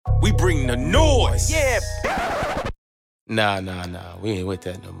We bring the noise. Yeah. Nah. We ain't with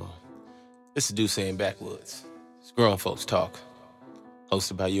that no more. This is Deuce and Backwoods. It's Grown Folks Talk.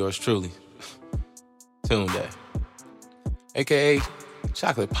 Hosted by yours truly, Tunde, a.k.a.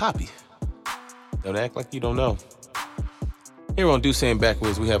 Chocolate Poppy. Don't act like you don't know. Here on Deuce and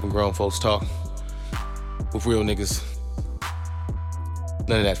Backwoods, we having Grown Folks Talk with real niggas.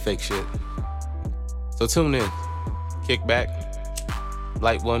 None of that fake shit. So tune in, kick back,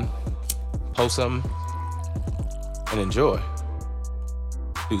 light one, post something, and enjoy.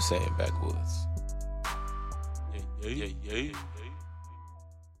 Deuce and Backwoods.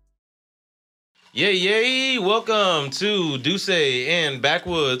 Yeah. Welcome to Deuce and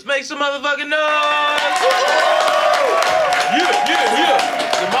Backwoods. Make some motherfucking noise! Yeah.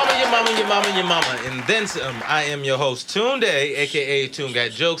 Your mama, and then some. I am your host, Tunde, a.k.a. Tune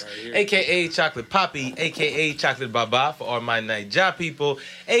Got Jokes, a.k.a. Chocolate Poppy, a.k.a. Chocolate Baba for all my Niger people,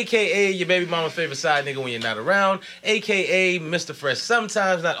 a.k.a. your baby mama's favorite side nigga when you're not around, a.k.a. Mr. Fresh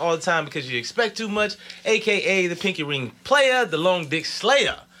sometimes, not all the time because you expect too much, a.k.a. the pinky ring player, the long dick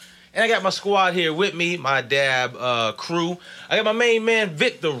slayer. And I got my squad here with me, my dab crew. I got my main man,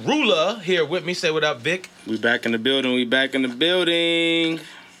 Vic the Ruler, here with me. Say what up, Vic. We back in the building. Yeah. We back in the building.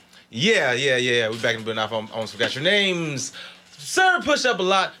 I almost forgot your names. Sir, push up a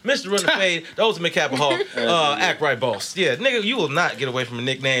lot. Mr. Run the Fade, the ultimate Kappa Hawk. Act right, boss. Yeah, nigga, you will not get away from the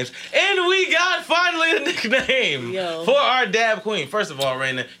nicknames. And we got finally a nickname for our dab queen. First of all,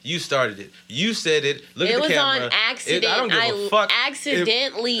 Raina, you started it. You said it. Look at the camera. It was on accident. I don't give a fuck.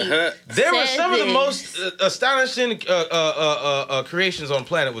 Accidentally. There were some of the most astonishing creations on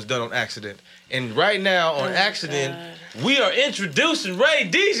planet was done on accident. And right now, on accident, we are introducing Ray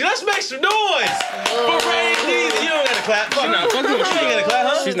Deezy. Let's make some noise for Ray Deezy. You don't gotta clap. Fuck no. You ain't gotta clap,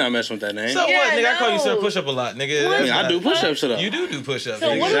 huh? She's not messing with that name. So what, nigga? I call you Sir Push Up a lot, nigga. I mean, I do push-ups though. You do push-ups. So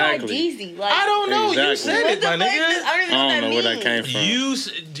what about Exactly. Deezy? Like, I don't know. You said it, my nigga. I don't even know where that came from.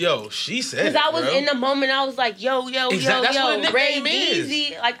 She said it, because I was bro. in the moment, I was like, yo, That's what a Ray nickname is.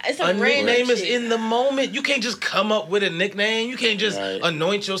 Deezy. Like, it's A random nickname is shit. in the moment. You can't just come up with a nickname. You can't just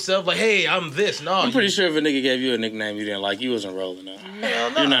anoint yourself like, hey, I'm this. No, I'm pretty sure if a nigga gave you a nickname you didn't like, you wasn't rolling up.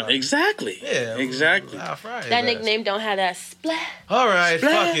 Hell no. You're not. Exactly. Yeah. Exactly. That nickname don't have that splat. All right,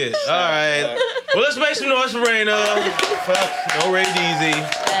 fuck it. All right. Well, let's make some noise for Raina. Fuck, no Ray Deezy.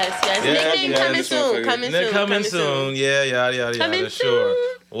 Yes. Nickname coming soon. Yeah, yada. Coming Sure.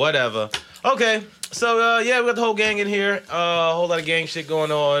 soon. Whatever. Okay. So, we got the whole gang in here. A whole lot of gang shit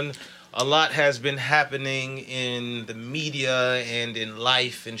going on. A lot has been happening in the media and in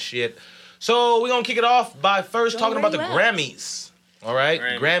life and shit. So, we're going to kick it off by first talking about the Grammys. All right?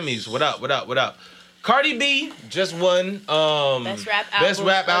 Grammys. What up? Cardi B just won Best Rap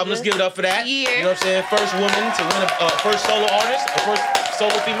Album. Let's give it up for that. Year. You know what I'm saying? First woman to win first solo artist, first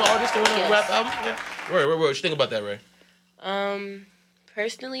solo female artist to win a rap album. Yeah. Ray, what you think about that, Ray?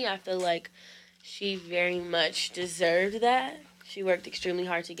 Personally, I feel like she very much deserved that. She worked extremely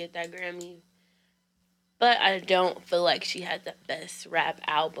hard to get that Grammy. But I don't feel like she had the best rap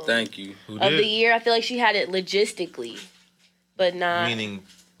album Thank you. of the year. I feel like she had it logistically, but not... Meaning...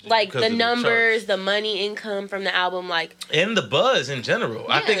 Like the numbers, the money income from the album, like... And the buzz in general.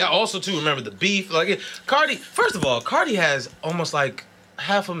 Yeah. I think I also, too, remember the beef. Like, first of all, Cardi has almost like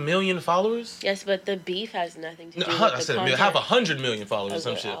 500,000 followers. Yes, but the beef has nothing to do with I the said content. 500,000 followers or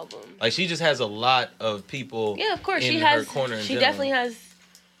some shit. Album. Like, she just has a lot of people of course, in she her has, corner in she general. definitely has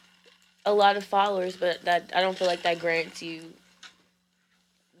a lot of followers, but that I don't feel like that grants you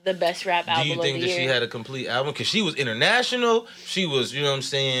the best rap album of the year. Do you think that she had a complete album? Because she was international. She was, you know what I'm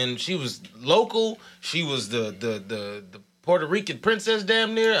saying? She was local. She was the Puerto Rican princess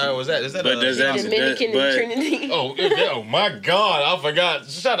damn near. Or was that? Is that Dominican Trinity? Oh my God! I forgot.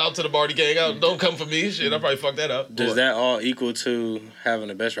 Shout out to the Barty gang. Don't come for me. Shit, I probably fucked that up. Does that all equal to having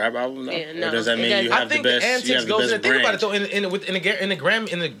the best rap album? Though? Yeah, no. Or does that mean you have the best? I think the antics goes in. Think about it though.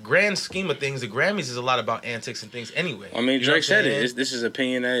 In the grand scheme of things, the Grammys is a lot about antics and things anyway. I mean, Drake said it. This is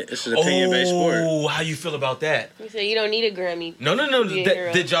opinion-based sport. Oh, how you feel about that? You said you don't need a Grammy. No.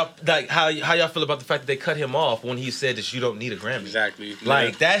 Did y'all like how y'all feel about the fact that they cut him off when he said that you don't need a Grammy? Exactly.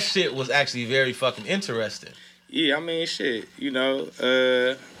 Like that shit was actually very fucking interesting. Yeah, I mean, shit. You know,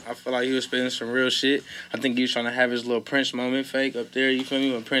 I feel like he was spitting some real shit. I think he was trying to have his little Prince moment fake up there. You feel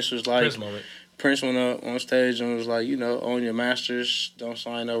me? When Prince was like, Prince went up on stage and was like, you know, own your masters, don't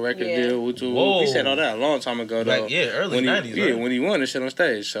sign no record deal. He said all that a long time ago, though. Like, early 90s, right? When he won the shit on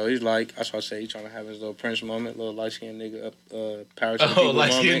stage. So he's like, that's why I say he's trying to have his little Prince moment, little light-skinned nigga up, power to the people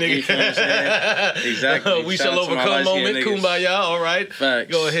light-skinned moment. nigga. You feel what I'm saying? Exactly. We shall overcome moment, niggas. kumbaya, all right?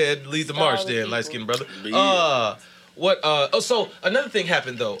 Facts. Go ahead, lead the march then, light-skinned brother. What? So another thing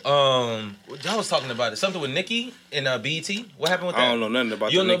happened though. Y'all was talking about it. Something with Nicki and BET. What happened with that? I don't know nothing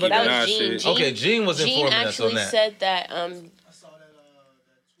about You the don't know Nicki about that? Minaj shit. Gene. Okay, Gene was informing us on actually that. said that. I saw that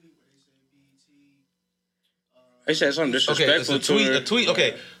tweet where They they said BET. said something disrespectful Okay, it's a tweet.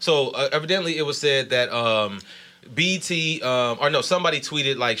 Okay, so evidently it was said that BT or no, somebody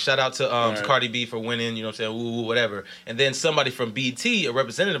tweeted like shout out to Cardi B for winning, you know what I'm saying, woo, whatever. And then somebody from BT, a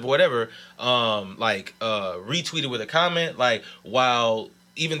representative or whatever, retweeted with a comment like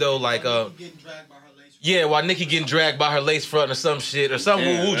even though like Getting dragged by her lace. yeah, while Nicki getting dragged by her lace front or some shit or some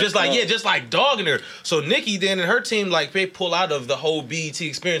woo, just like dogging her. So Nicki then and her team like they pull out of the whole BET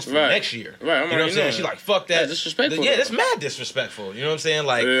experience for next year. Right, you know what I'm saying? She like fuck that. That's disrespectful. Yeah, that's mad disrespectful. You know what I'm saying?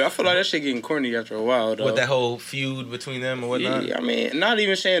 Like I feel like that shit getting corny after a while though. with that whole feud between them or whatnot. Yeah, I mean, not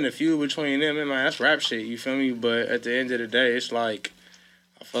even saying the feud between them, man, that's rap shit, you feel me? But at the end of the day, it's like,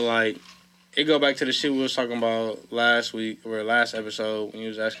 I feel like, it go back to the shit we was talking about last week, or last episode, when you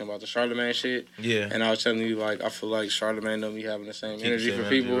was asking about the Charlamagne shit. Yeah. And I was telling you, like, I feel like Charlamagne don't be having the same Keep energy the same for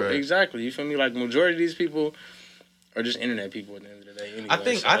people. energy, right. Exactly, you feel me? Like, majority of these people are just internet people at the end of the day anyway. I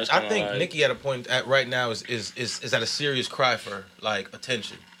think So it's I kinda think like, Nicki at a point right now is at a serious cry for like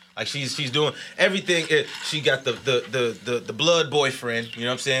attention. Like she's doing everything. She got the blood boyfriend. You know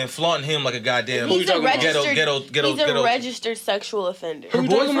what I'm saying? Flaunting him like a goddamn He's a registered, ghetto. registered sexual offender. Her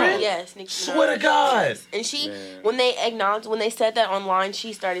boyfriend? Yes, Nicki Swear to Minaj. God. And she, Man. when they said that online,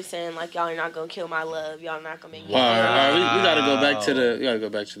 she started saying like, "Y'all are not gonna kill my love. Y'all are not gonna make me." All right, we gotta go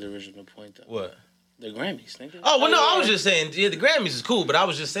back to the original point though. What? The Grammys, nigga. Oh well, no, I was just saying. Yeah, the Grammys is cool, but I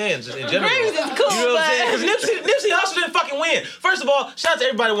was just saying, just in general. Grammys is cool, You know what I'm but- saying? Because Nipsey Hussle didn't fucking win. First of all, shout out to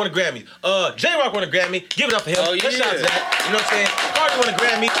everybody who won a Grammy. J-Rock won a Grammy. Give it up for him. Oh, Let's shout out to yeah. that. You know what I'm saying? Cardi won a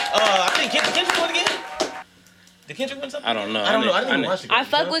Grammy. I think Kendrick won again. Did Kendrick win something? I don't know. I didn't even watch the I Grammys,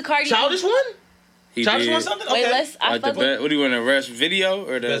 fuck huh? with Cardi. Childish won. He Childish did. won something. Wait, Okay. I Like the fuck with. best, what do you want, the best video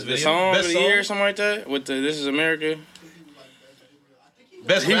or the Best video? song Best of the year or song? something like that? With the This Is America?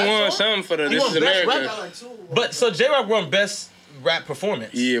 Best He rap won song? something for the He This won Is best America. rap- Like two. But so J-Rock won best rap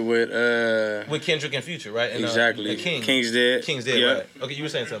performance. Yeah, with Kendrick and Future, right? And, exactly. and King. King's Dead. King's Dead, Yeah. right? Okay, you were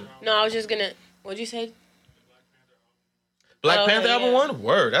saying something. No, I was just gonna. What'd you say? Black Oh, Panther yeah. album won?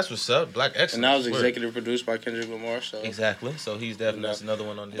 Word, that's what's up. Black Excellence. And that was Word. executive produced by Kendrick Lamar. So, Exactly. So he's definitely that's another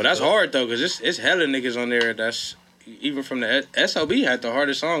one on his but that's list. hard though, cause it's hella niggas on there. That's even from the SOB had the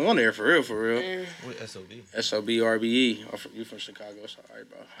hardest song on there for real. What SOB? SOB RBE. You from Chicago? It's alright,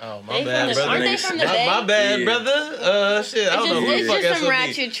 bro. Oh, my They bad, from the- brother. aren't they from the Bay? My bad, Yeah. brother. Shit, I don't know who it's the fuck just some SOB.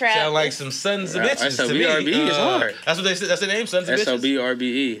 ratchet trap. Sound like some sons of Yeah, bitches to SOB me. RBE is hard. That's what they said. That's the name, sons of bitches. SOB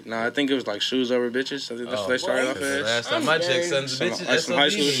RBE. No, I think it was like Shoes Over Bitches. I think that's what they started off That's the as. last time I'm I checked, done. sons of Some- bitches. like some high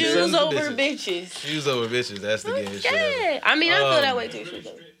school SOB, shit. Shoes sons of over bitches. bitches. Shoes over bitches. That's the game. Shit. Yeah, I mean I feel that way too. Shoes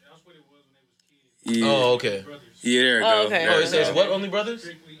over. Yeah. Oh, okay. Yeah, there it Oh, go. okay. Oh, There it says go. what? Only brothers?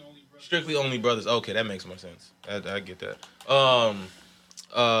 Strictly only brothers. Okay, that makes more sense. I get that. What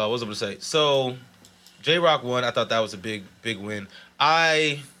was I gonna say? So, J Rock won. I thought that was a big win.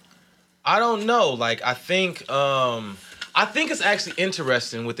 I don't know. Like I think it's actually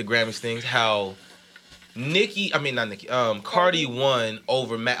interesting with the Grammys things how Cardi won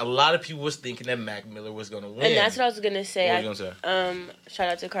over Mac. A lot of people was thinking that Mac Miller was gonna win. And that's what I was gonna say. What was you gonna say? Shout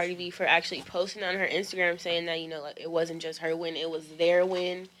out to Cardi B for actually posting on her Instagram saying that like it wasn't just her win, it was their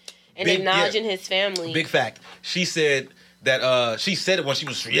win, and acknowledging his family. Big fact. She said that she said it when she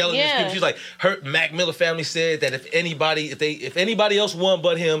was yelling at people. She's like, her Mac Miller family said that if anybody else won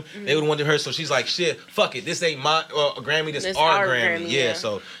but him, they would have wanted her. So she's like, shit, fuck it. This ain't my Grammy, this our Grammy. Yeah,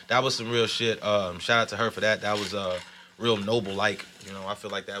 so that was some real shit. Shout out to her for that. That was real noble. Like, you know, I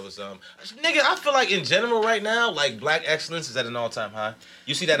feel like that was nigga, I feel like in general right now, like Black excellence is at an all-time high.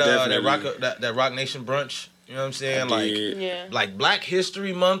 You see that that Rock Nation brunch? You know what I'm saying? Like Black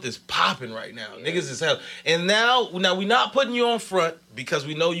History Month is popping right now. Yeah. Niggas is hell. And now we not putting you on front because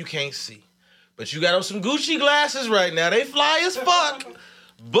we know you can't see. But you got on some Gucci glasses right now. They fly as fuck.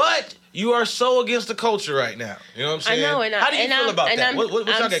 But you are so against the culture right now. You know what I'm saying? I know, and how do you feel about that? What y'all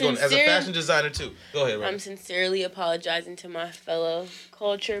got going as a fashion designer too? Go ahead, Ryan. I'm sincerely apologizing to my fellow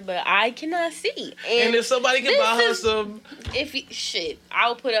culture, but I cannot see. And if somebody can buy her some,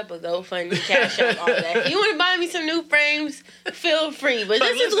 I'll put up a GoFundMe, cash out, all that. If you want to buy me some new frames, feel free. But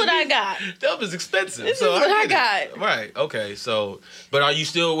this is what I got. That was expensive. This is what I got. Right. Okay. So, but are you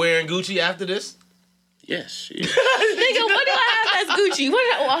still wearing Gucci after this? Yes. Yeah. Nigga, what do I have that's Gucci? What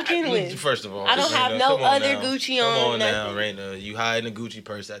did I walk in with? First of all, I don't have no other Gucci on. Come on nothing. now, Raina. You hiding a Gucci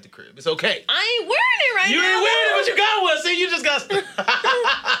purse at the crib. It's okay. I ain't wearing it right now. You ain't wearing it, but you got one. See, you just got.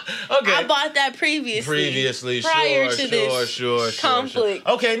 Okay. I bought that previously. Prior to this conflict.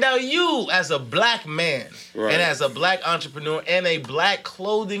 Sure. Okay, now you as a black man and as a black entrepreneur and a black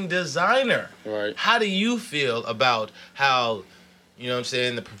clothing designer, how do you feel about how, you know what I'm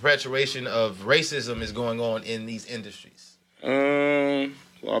saying, the perpetuation of racism is going on in these industries? Well,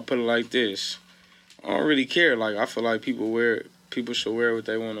 I'll put it like this. I don't really care. Like, I feel like people should wear what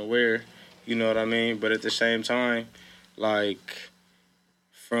they want to wear. You know what I mean? But at the same time, like,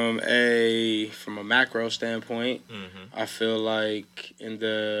 from a macro standpoint, I feel like in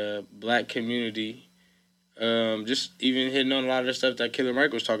the black community, just even hitting on a lot of the stuff that Killer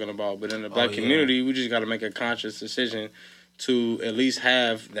Mike was talking about, but in the black community, we just got to make a conscious decision to at least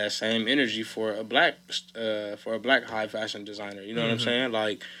have that same energy for a black high fashion designer. You know what I'm saying?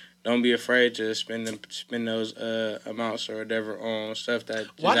 Like, don't be afraid to spend those amounts or whatever on stuff that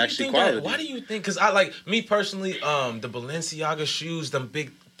is actually quality. Why do you think? Because I like, me personally, the Balenciaga shoes, them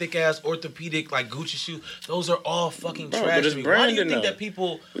big thick ass orthopedic like Gucci shoes, those are all fucking trash to me. Why do you think that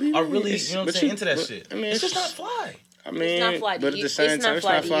people are really, you know what I'm saying, into that shit? I mean, it's just not fly. I mean, it's not fly but at the same time, it's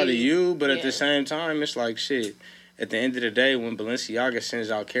not fly to you. But at the same time, it's like shit. At the end of the day, when Balenciaga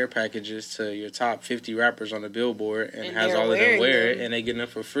sends out care packages to your top 50 rappers on the Billboard and has all of them wear it and they get them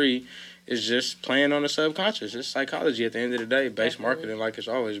for free, it's just playing on the subconscious. It's psychology at the end of the day, base marketing like it's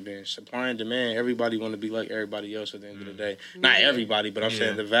always been. Supply and demand, everybody want to be like everybody else at the end of the day. Not everybody, but I'm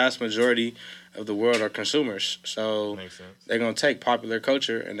saying the vast majority of the world are consumers. So they're going to take popular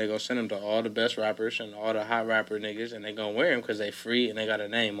culture and they're going to send them to all the best rappers and all the hot rapper niggas and they're going to wear them because they free and they got a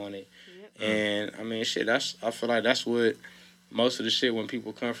name on it. And I mean, shit. I feel like that's what most of the shit when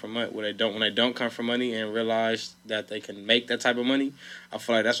people come from money, when they don't come from money and realize that they can make that type of money. I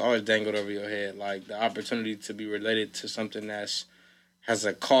feel like that's always dangled over your head, like the opportunity to be related to something that's has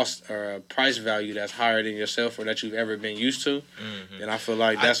a cost or a price value that's higher than yourself or that you've ever been used to. And I feel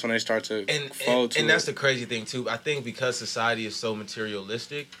like that's when they start to fold to it. And that's the crazy thing too. I think because society is so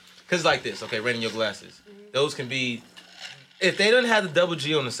materialistic, because like this, okay, renting your glasses, those can be. If they didn't have the double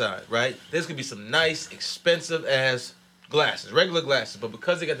G on the side, right, there's going to be some nice, expensive-ass glasses, regular glasses. But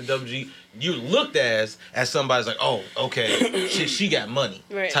because they got the double G, you looked as somebody's like, oh, okay, she got money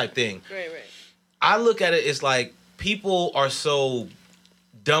type thing. Right. I look at it, it's like people are so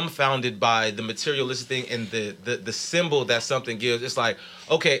dumbfounded by the materialistic thing and the symbol that something gives. It's like,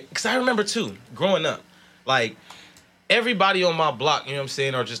 okay, because I remember, too, growing up, like, everybody on my block, you know what I'm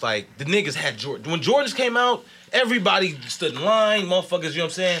saying, are just like, the niggas had Jordan. When Jordans came out, everybody stood in line, motherfuckers, you know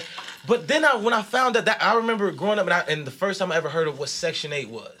what I'm saying? But then when I found that I remember growing up and the first time I ever heard of what Section 8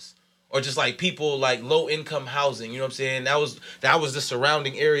 was. Or just like people like low income housing, you know what I'm saying? That was the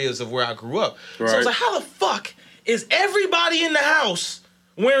surrounding areas of where I grew up. Right. So I was like, how the fuck is everybody in the house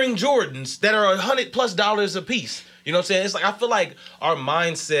wearing Jordans that are $100+ a piece? You know what I'm saying? It's like, I feel like our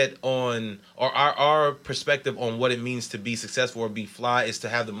mindset on, or our perspective on what it means to be successful or be fly is to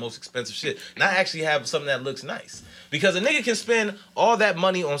have the most expensive shit. Not actually have something that looks nice. Because a nigga can spend all that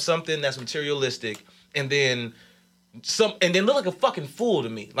money on something that's materialistic and then look like a fucking fool to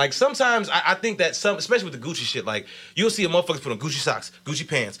me. Like, sometimes I think that especially with the Gucci shit, like, you'll see a motherfucker put on Gucci socks, Gucci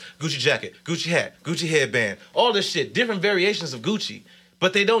pants, Gucci jacket, Gucci hat, Gucci headband, all this shit, different variations of Gucci.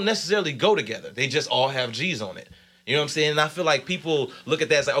 But they don't necessarily go together. They just all have G's on it. You know what I'm saying? And I feel like people look at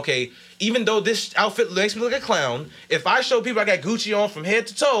that as like, okay, even though this outfit makes me look like a clown, if I show people I got Gucci on from head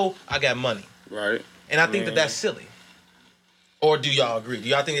to toe, I got money. Right. And I think that that's silly. Or do y'all agree? Do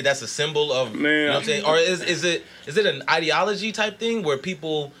y'all think that that's a symbol of, you know what I'm saying? Or is it an ideology type thing where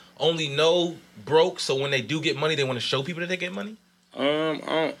people only know broke, so when they do get money, they want to show people that they get money?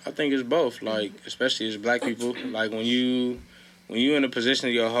 I think it's both. Like, especially as black people, like when you in a position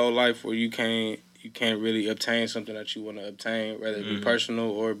of your whole life where you can't really obtain something that you want to obtain, whether it be personal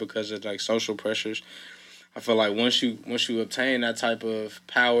or because of like social pressures. I feel like once you obtain that type of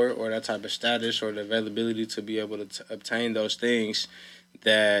power or that type of status or the availability to be able to obtain those things,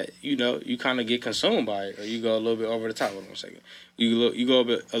 that you kind of get consumed by it, or you go a little bit over the top. Hold on a second. You go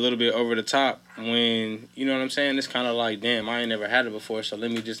a little bit over the top when, you know what I'm saying. It's kind of like, damn, I ain't never had it before, so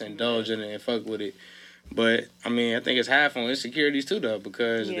let me just indulge in it and fuck with it. But I mean, I think it's half on insecurities too, though,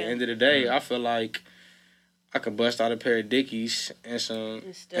 because at the end of the day, I feel like I could bust out a pair of Dickies and some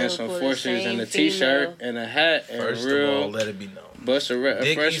Forces and a T-shirt and a hat and First of all, let it be known, bust a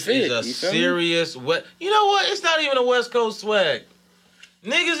fresh fit. Is a serious what? You know what? It's not even a West Coast swag.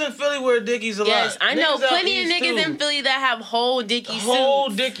 Niggas in Philly wear Dickies a lot. Yes, I know Niggas out plenty of east, niggas too. in Philly that have whole Dickie suits. Whole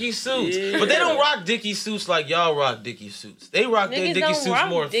Dickie suits. Yeah. But they don't rock Dickie suits like y'all rock Dickie suits. They rock their Niggas Dickie don't suits rock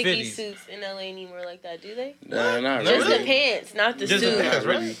more Dickie fitties. suits in LA anymore like that, do they? Nah, not Just Just really. the pants, not the Just the suit. pants,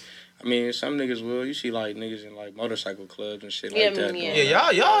 Not right? really. I mean, some niggas will. You see like niggas in like motorcycle clubs and shit Yeah, like that. I mean, doing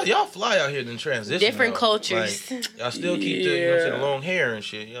yeah. that. Y'all fly out here in transition. Different though. cultures. Like, y'all still keep the, you know what I'm saying, the long hair and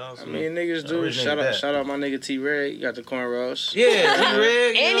shit. Y'all. I mean, niggas do. originated Shout out my nigga T-Reg. You got the cornrows. Yeah,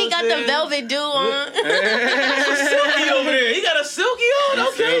 T-Reg. And he got the velvet do on. Silky over there. He got a silky on. You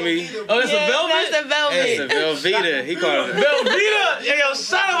Okay. feel me? Oh, that's Yeah, a velvet. that's the velvet. That's a Velveeta. He called it. Velveeta. Yo,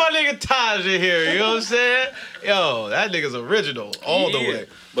 shout out my nigga Taj in here. You know what I'm saying? Yo, that nigga's original all the Yeah. way.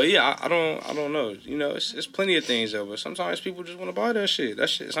 But yeah, I don't know. You know, it's plenty of things though. But sometimes people just want to buy that shit. That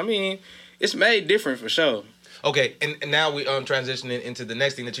shit. I mean, it's made different for sure. Okay, and now we transitioning into the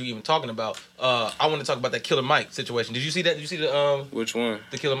next thing that you even talking about. I want to talk about that Killer Mike situation. Did you see that? Did you see the Which one?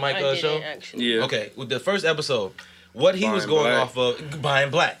 Killer Mike I show? didn't actually. Yeah. Okay, with the first episode, what he was Buying going black. off of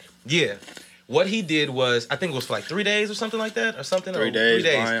buying black. Yeah. What he did was, I think it was for like 3 days or something like that, or something. 3 or days.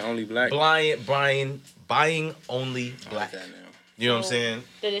 3 days. Buying only black. Buying only I like black. that now. You know what I'm saying?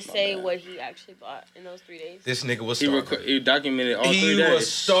 Did it say bad. what he actually bought in those 3 days? This nigga was He starving. he documented all 3 He days.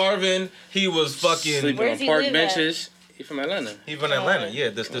 was starving. He was fucking. Sleeping Where's on he park live at? benches. He from Atlanta. He from Atlanta. Yeah,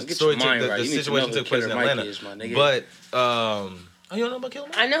 the Get story your mind took, right. the You need to situation know who took place in Killer Mike Atlanta. is, my nigga. But oh, you don't know about Killer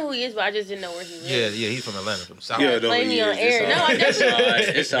Mike? I know who he is, but I just didn't know where he lived. Yeah, he's from Atlanta, from South. Yeah, Play me on air. No, I It's definitely. alright.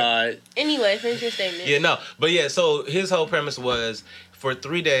 It's alright. Anyway, finish your statement. Yeah, no, but yeah. So his whole premise was for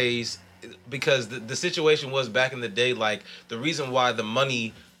 3 days, because the situation was back in the day, like the reason why the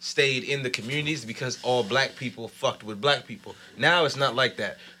money stayed in the communities because all black people fucked with black people. Now it's not like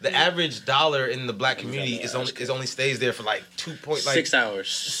that. The average dollar in the black community only stays there for like 6 hours.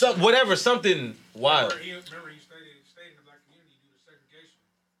 something wild. Remember, he stayed in the black community due to segregation.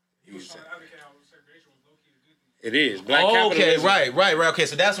 He was trying to advocate how segregation was low-key a good thing. It is. Black Okay, capitalism. right. Okay,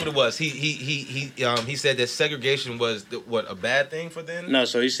 so that's what it was. He said that segregation was a bad thing for them. No,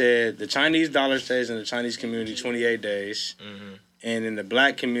 so he said the Chinese dollar stays in the Chinese community 28 days. Mm-hmm. And in the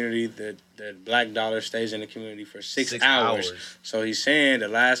black community, the black dollar stays in the community for 6 hours. So he's saying the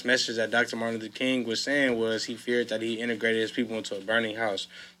last message that Dr. Martin Luther King was saying was he feared that he integrated his people into a burning house,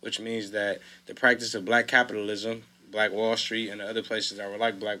 which means that the practice of black capitalism, Black Wall Street, and the other places that were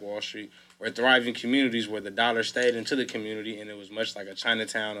like Black Wall Street were thriving communities where the dollar stayed into the community, and it was much like a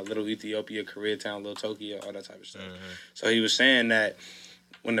Chinatown, a little Ethiopia, Koreatown, little Tokyo, all that type of stuff. So he was saying that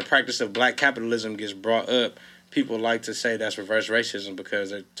when the practice of black capitalism gets brought up, people like to say that's reverse racism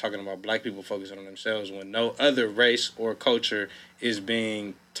because they're talking about black people focusing on themselves when no other race or culture is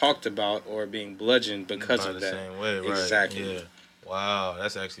being talked about or being bludgeoned because of the that. same way, right? Exactly. Yeah. Wow,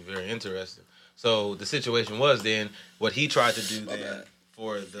 that's actually very interesting. So the situation was then what he tried to do then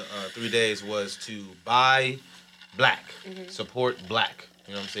for the 3 days was to buy black, support black.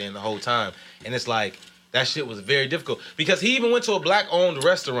 You know what I'm saying? The whole time, and it's like that shit was very difficult because he even went to a black-owned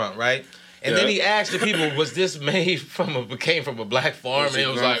restaurant, right? And then he asked the people, "Was this came from a black farm?" And it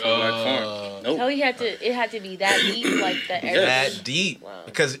was like, Nope. So it had to be that deep, like that. that deep. Wow.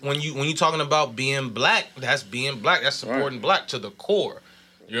 Because when you talking about being black, that's being black. That's supporting black to the core.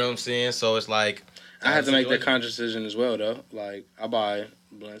 You know what I'm saying? So it's like I had to make that conscious decision as well, though. Like, I buy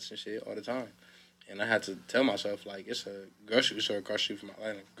blunts and shit all the time. And I had to tell myself, like, it's a grocery store across the street from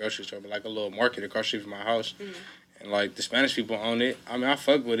my grocery store, but like a little market across the street from my house. Mm-hmm. And, like, the Spanish people own it. I mean, I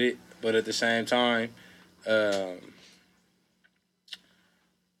fuck with it, but at the same time,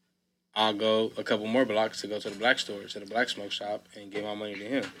 I'll go a couple more blocks to go to the black store, to the black smoke shop, and give my money to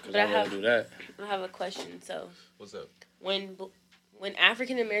him. Because I'd rather do that. I have a question. So, what's up? When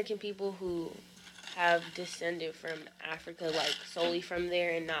African American people who have descended from Africa, like solely from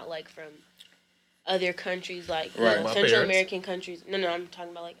there and not like from other countries, like Right. you know, My Central parents. American countries. No, I'm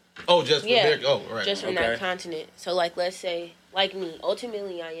talking about like Just Yeah. America. Oh, right. just from Okay. that continent. So like, let's say like me,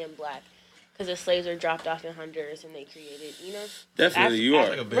 ultimately I am black because the slaves are dropped off in Honduras and they created, you know. Definitely, you are.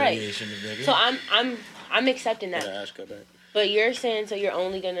 Like a variation of nigga. So I'm accepting that. Yeah, Ash, go back. But you're saying so you're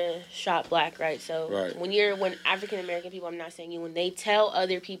only gonna shop black, right? So Right. when African American people, I'm not saying you, when they tell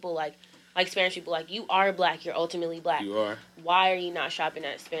other people like Spanish people, like you are black, you're ultimately black. You are. Why are you not shopping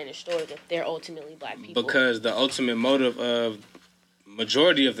at Spanish stores if they're ultimately black people? Because the ultimate motive of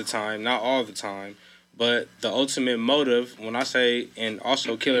majority of the time, not all the time, but the ultimate motive, when I say, and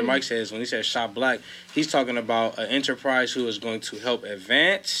also Killer Mike says, when he says shop black, he's talking about an enterprise who is going to help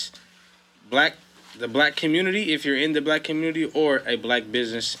advance the black community, if you're in the black community, or a black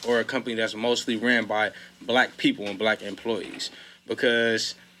business or a company that's mostly ran by black people and black employees.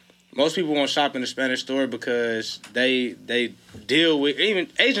 Because Most people won't shop in the Spanish store because they deal with, even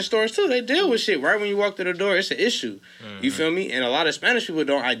Asian stores too, they deal with shit right when you walk through the door. It's an issue. Mm-hmm. You feel me? And a lot of Spanish people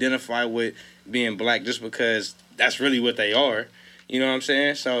don't identify with being black just because that's really what they are. You know what I'm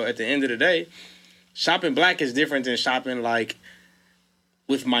saying? So at the end of the day, shopping black is different than shopping like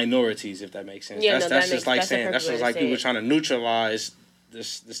with minorities, if that makes sense. Yeah, that's just like people trying to neutralize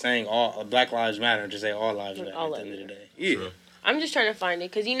this saying all Black Lives Matter and just say all lives matter at the end of the day. Yeah. True. I'm just trying to find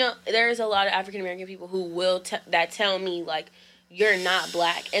it because there's a lot of African American people who will tell me like you're not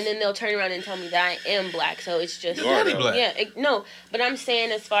black, and then they'll turn around and tell me that I am black. So it's just black. Yeah, no. But I'm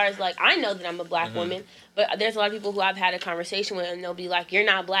saying as far as like I know that I'm a black woman, but there's a lot of people who I've had a conversation with, and they'll be like, "You're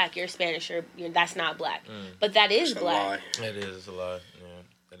not black. You're Spanish. That's not black." But that is black. It is. It's a lie. Yeah,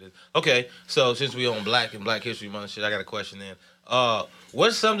 that is. Okay, so since we on Black and Black History Month shit, I got a question then.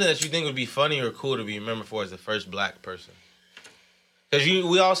 What's something that you think would be funny or cool to be remembered for as the first black person? Because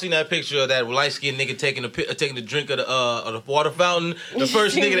we all seen that picture of that light-skinned nigga taking the drink of the water fountain. The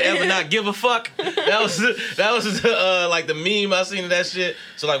first nigga to ever not give a fuck. That was like the meme I seen of that shit.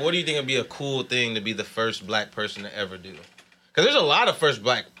 So like, what do you think would be a cool thing to be the first black person to ever do? Because there's a lot of first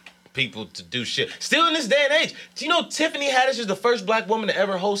black people to do shit. Still in this day and age. Do you know Tiffany Haddish is the first black woman to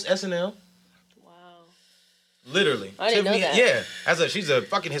ever host SNL? Wow. Literally. I didn't know that. Yeah. She's a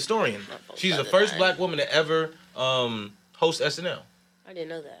fucking historian. She's the first black woman to ever host SNL. I didn't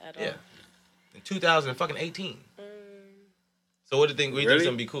know that at all. Yeah. In 2018. So what do you think? What do you think's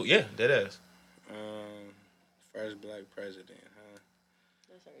gonna be cool? Yeah, dead ass. First black president, huh?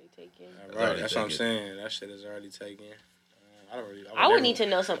 That's already taken. Right, that's what I'm saying. That shit is already taken. I would need to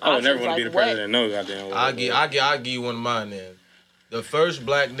know some options. I would never want to be the president. No goddamn way. I'll give you one of mine then. The first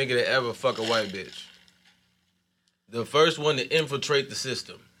black nigga to ever fuck a white bitch. The first one to infiltrate the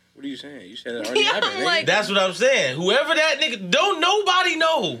system. What are you saying? You said it already happened. Like, that's what I'm saying. Whoever that nigga, don't nobody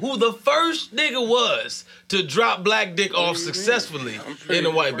know who the first nigga was to drop black dick off successfully in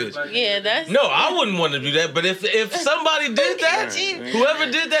a white bitch. Yeah, that's... No, I wouldn't want to do that, but if somebody did that, whoever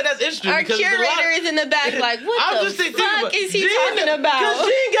did that, that's interesting. Our curator is in the back like, what the fuck is he talking about? Because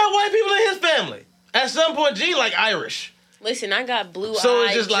Gene got white people in his family. At some point, Gene like Irish. Listen, I got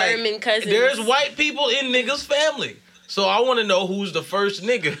blue-eyed German cousins. There's white people in niggas' family. So I want to know who's the first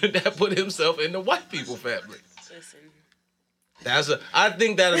nigga that put himself in the white people family. Listen. I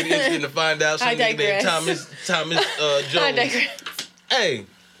think that'll be interesting to find out. Some nigga named Thomas Jones. I digress. Hey,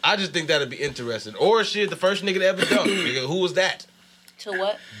 I just think that'll be interesting. Or shit, the first nigga to ever dunk. Nigga, who was that? To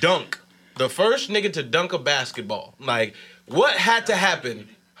what? Dunk. The first nigga to dunk a basketball. Like, what had to happen?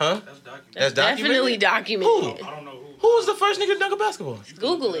 Huh? That's definitely documented. Who? I don't know who. Who was the first nigga to dunk a basketball?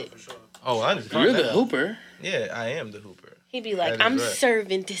 Google it. Oh, I need to find You're the hooper. Yeah, I am the hooper. He'd be like, I'm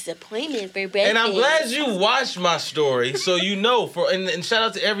serving disappointment for breakfast. And I'm glad you watched my story, so you know. And shout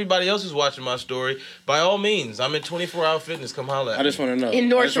out to everybody else who's watching my story. By all means, I'm in 24-hour fitness. Come holler at me. I just want to know. In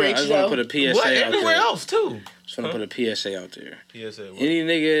Northridge, I just want to put a PSA out there. Everywhere else, too. Just want to put a PSA out there. PSA what? Any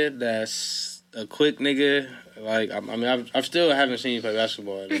nigga that's a quick nigga, like, I mean, I still haven't seen you play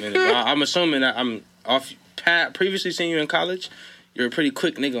basketball in a minute, but I'm assuming that I'm previously seen you in college. You're a pretty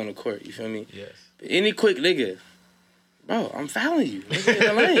quick nigga on the court, you feel me? Yes. But any quick nigga, bro, I'm fouling you. Nigga, in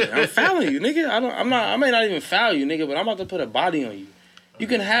the lane. I'm fouling you, nigga. I may not even foul you, nigga, but I'm about to put a body on you. You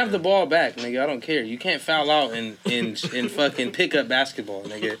can have the ball back, nigga. I don't care. You can't foul out in fucking pickup basketball,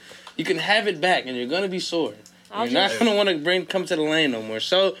 nigga. You can have it back, and you're gonna be sore. You're not gonna want to come to the lane no more.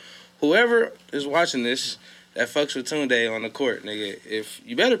 So, whoever is watching this that fucks with Tunde on the court, nigga, if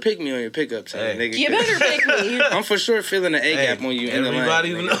you better pick me on your pickup team, nigga. You better pick me. I'm for sure feeling the A gap on you in the lane.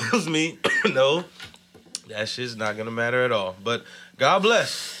 Everybody who knows me, no, that shit's not gonna matter at all. But God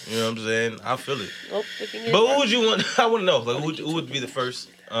bless. You know what I'm saying? I feel it. But who would you want? I want to know. Like, who would be the first,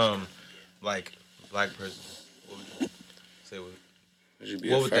 like, black person? What would you say?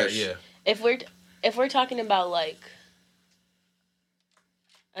 What would that? Yeah. If we're talking about like.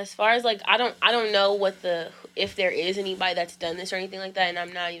 As far as like I don't know if there is anybody that's done this or anything like that, and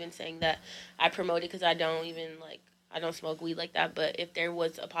I'm not even saying that I promote it because I don't smoke weed like that. But if there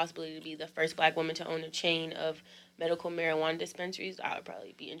was a possibility to be the first black woman to own a chain of medical marijuana dispensaries, I would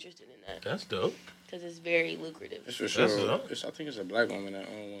probably be interested in that. That's dope. Because it's very lucrative. It's for sure. I think it's a black woman that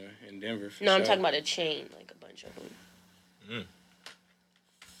owned one in Denver. I'm talking about a chain, like a bunch of them.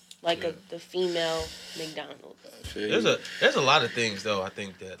 Like the female McDonald's. There's a lot of things though. I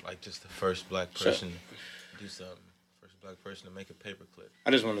think that like just the first black person do something. First black person to make a paperclip.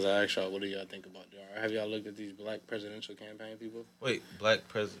 I just wanted to ask y'all, what do y'all think about DR? Have y'all looked at these black presidential campaign people? Wait, black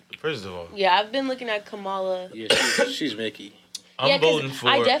president? First of all, yeah, I've been looking at Kamala. Yeah, she's Mickey. I'm voting for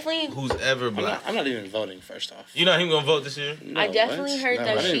I definitely, who's ever black. I'm not even voting, first off. You're not even going to vote this year? No, I definitely heard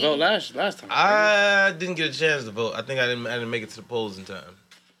that I didn't vote last time. I didn't get a chance to vote. I think I didn't make it to the polls in time.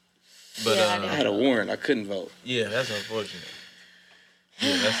 But yeah, I had a warrant. I couldn't vote. Yeah, that's unfortunate.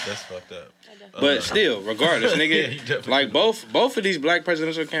 Yeah, that's fucked up. But still, regardless, nigga, yeah, like both of these black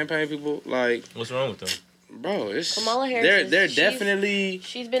presidential campaign people, like, what's wrong with them? Bro, it's Kamala Harris. They're definitely.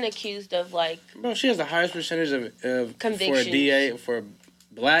 She's been accused of like. Bro, she has the highest percentage of convictions for a DA for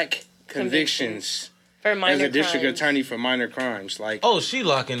black convictions for minor as a district crimes. attorney for minor crimes. Like, oh, she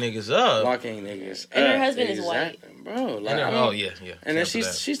locking niggas up. And her husband is white. Bro, like, yeah. And then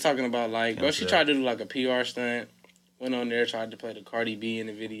she's talking about like, bro, she tried to do like a PR stunt. Went on there, tried to play the Cardi B in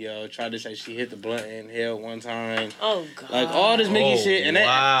the video, tried to say she hit the blunt in hell one time. Oh, God. Like, all this Mickey shit. And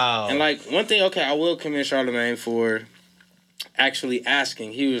wow. And, like, one thing, okay, I will commend Charlamagne for actually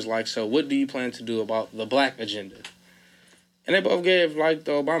asking. He was like, so what do you plan to do about the black agenda? And they both gave, like,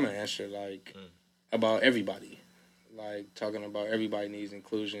 the Obama answer, like, about everybody. Like, talking about everybody needs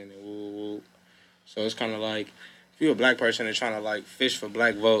inclusion and woo-woo. So it's kind of like, if you're a black person and trying to, like, fish for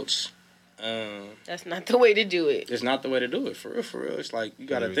black votes... that's not the way to do it. It's not the way to do it, for real. It's like, you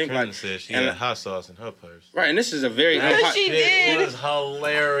gotta think like... said she had hot sauce in her purse. Right, and this is a very... she did. It was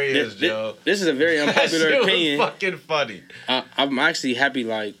hilarious, Joe. This is a very unpopular that shit opinion. Was fucking funny. I'm actually happy,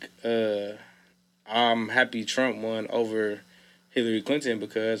 like... I'm happy Trump won over Hillary Clinton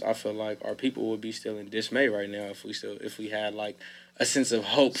because I feel like our people would be still in dismay right now if we had, like, a sense of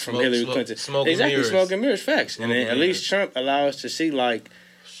hope from Hillary Clinton. Smoke and mirrors. Smoke and mirrors, facts. And then at least Trump allow us to see, like...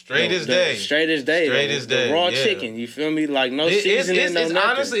 Straight as day. Straight as day. The raw chicken. You feel me? Like no seasoning, no nothing.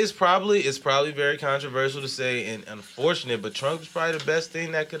 Honestly, it's probably very controversial to say and unfortunate, but Trump is probably the best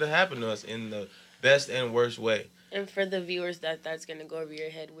thing that could have happened to us in the best and worst way. And for the viewers that's going to go over your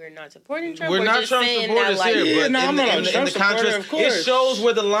head, we're not supporting Trump. We're not Trump supporters that, here, but I'm not in the contrast, it shows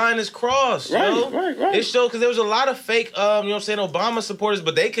where the line is crossed. Right. It shows because there was a lot of fake, you know what I'm saying, Obama supporters,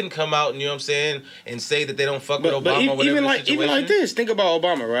 but they can come out and you know what I'm saying and say that they don't fuck with Obama. But even like this, think about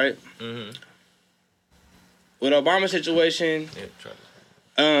Obama, right? Mm-hmm. With Obama's situation,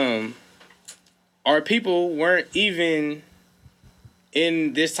 our people weren't even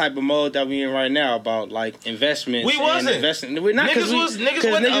in this type of mode that we in right now about like investments. We wasn't. We're not because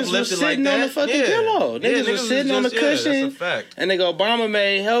niggas was sitting on the fucking pillow. Niggas was sitting on the cushion. That's a fact. And nigga Obama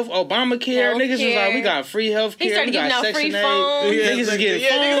made Obamacare. Niggas was like, we got free health care. He started giving out free phones. Niggas is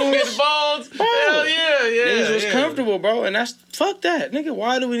getting phones. Bro. Hell yeah. Niggas was comfortable, bro. And that's fuck that. Nigga,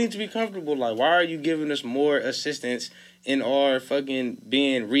 why do we need to be comfortable? Like, why are you giving us more assistance in our fucking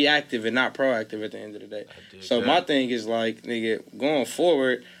being reactive and not proactive at the end of the day? So my thing is like, nigga, going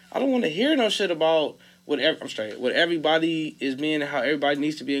forward, I don't want to hear no shit about what everybody is being, how everybody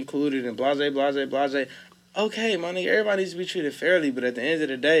needs to be included and blase. Okay, my nigga, everybody needs to be treated fairly, but at the end of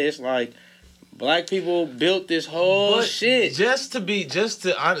the day, it's like, black people built this whole shit.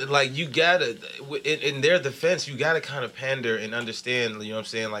 Like, you gotta, in their defense, you gotta kind of pander and understand, you know what I'm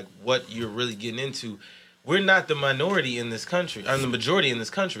saying, like, what you're really getting into. We're not the minority in this country. I'm the majority in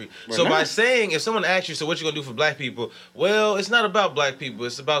this country. By saying, if someone asks you, so what you gonna do for black people? Well, it's not about black people.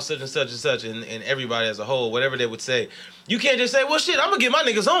 It's about such and such and such and everybody as a whole, whatever they would say. You can't just say, well, shit, I'm gonna get my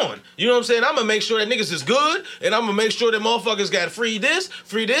niggas on. You know what I'm saying? I'm gonna make sure that niggas is good, and I'm gonna make sure that motherfuckers got free this.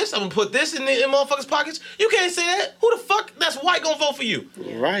 I'm gonna put this in motherfuckers' pockets. You can't say that. Who the fuck that's white gonna vote for you?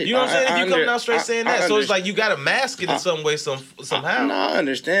 Right. You know what I'm saying? If you coming out straight saying that. So it's like you gotta mask it in some way, somehow. No, I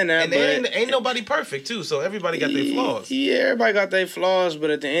understand that. And ain't nobody perfect, too, so everybody got their flaws. Yeah, everybody got their flaws,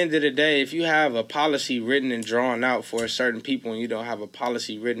 but at the end of the day, if you have a policy written and drawn out for certain people and you don't have a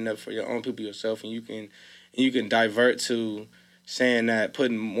policy written up for your own people yourself, and you can divert to saying that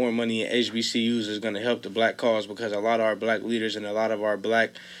putting more money in HBCUs is going to help the black cause because a lot of our black leaders and a lot of our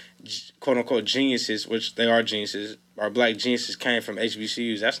black quote-unquote geniuses, which they are geniuses, our black geniuses came from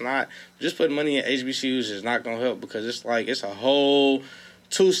HBCUs. That's not, just putting money in HBCUs is not going to help because it's like, it's a whole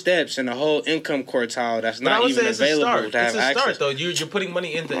 2 steps and a whole income quartile that's not even available to have access. It's a start, though. You're putting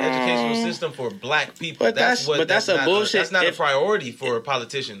money into the educational system for black people. But that's a bullshit. That's not a priority for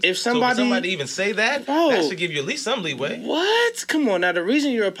politicians. If somebody even say that, that should give you at least some leeway. What? Come on. Now, the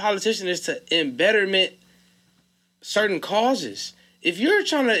reason you're a politician is to betterment certain causes. If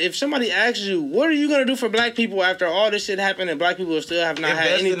somebody asks you, what are you going to do for black people after all this shit happened and black people still have not had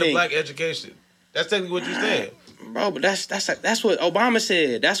anything? Invest in the black education. That's technically what you said. Bro, but that's what Obama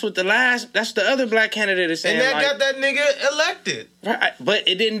said. That's what the other black candidate is saying. And that got that nigga elected. Right, but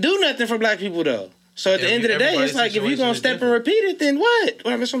it didn't do nothing for black people though. So at the end of the day, it's like, if you're going to step and repeat it, then what?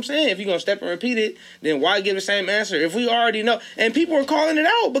 Well, that's what I'm saying. If you're going to step and repeat it, then why give the same answer? If we already know. And people are calling it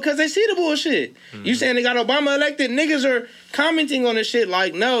out because they see the bullshit. Mm-hmm. You saying they got Obama elected, niggas are commenting on this shit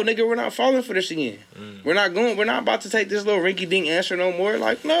like, no, nigga, we're not falling for this again. Mm-hmm. We're not about to take this little rinky-dink answer no more.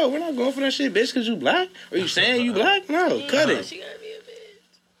 Like, no, we're not going for that shit, bitch, because you black? Are you saying you black? No, cut it. She gotta be a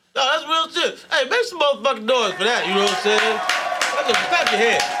bitch. No, that's real shit. Hey, make some motherfucking noise for that, you know what I'm saying? That's a clap your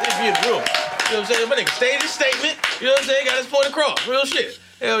head. If you're in the room. You know what I'm saying? My nigga stated his statement. You know what I'm saying? Got his point across. Real shit.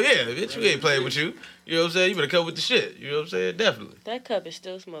 Hell yeah, bitch. We ain't playing with you. You know what I'm saying? You better come with the shit. You know what I'm saying? Definitely. That cup is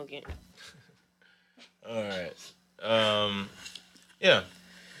still smoking. All right. Yeah.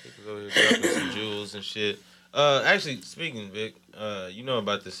 People go here dropping some jewels and shit. Actually, speaking, Vic, you know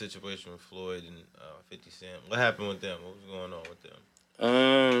about the situation with Floyd and 50 Cent. What happened with them? What was going on with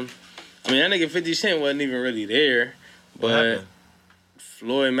them? I mean, that nigga 50 Cent wasn't even really there. What happened?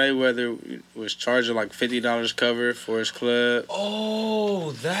 Floyd Mayweather was charging like $50 cover for his club.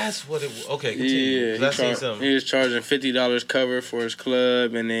 Oh, that's what it was. Okay, continue. Yeah, he was charging $50 cover for his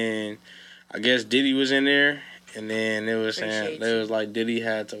club, and then I guess Diddy was in there, and then it was saying they was like Diddy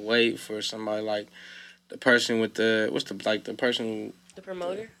had to wait for somebody like the person with the the person who. The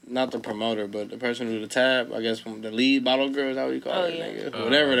promoter? Not the promoter, but the person who the tab, I guess, from the lead bottle girl, is that what you call it? Yeah. Nigga?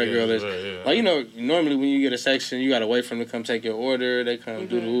 Whatever that girl is. Right, yeah. Like, you know, normally when you get a section, you got to wait for them to come take your order. They come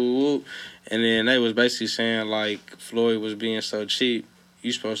do the whoop. And then they was basically saying, like, Floyd was being so cheap,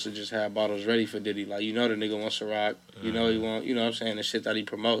 you supposed to just have bottles ready for Diddy. Like, you know the nigga wants to rock. You know he want, you know what I'm saying, the shit that he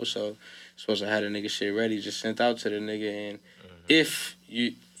promotes. So you're supposed to have the nigga shit ready, just sent out to the nigga.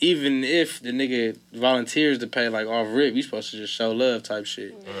 And even if the nigga volunteers to pay like off rip, you supposed to just show love type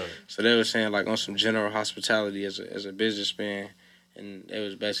shit. Right. So they were saying like on some general hospitality as a businessman, and they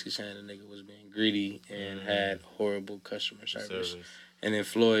was basically saying the nigga was being greedy and had horrible customer service. And then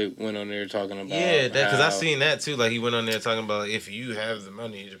Floyd went on there talking about because I seen that too. Like he went on there talking about if you have the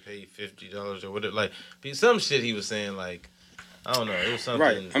money to pay $50 or whatever. Like some shit he was saying like I don't know. It was something.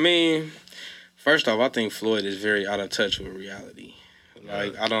 Right. I mean, first off, I think Floyd is very out of touch with reality.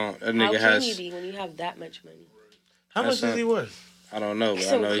 Like, I don't... That nigga has... How can you be when you have that much money? How much is he worth? I don't know,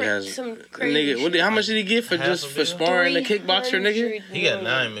 but I know he has... Some crazy nigga, how much did he get for sparring the kickboxer, nigga? He got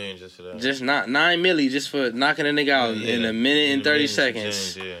 $9 million just for that. Just not $9 million just for knocking a nigga out in a minute and 30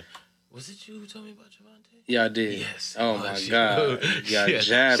 seconds. Was it you who told me about Javante? Yeah, I did. Yes. Oh my God. Yeah,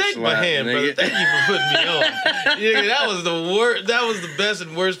 jab Shake my hand, nigga. brother. Thank you for putting me on. Yeah, that was the worst. That was the best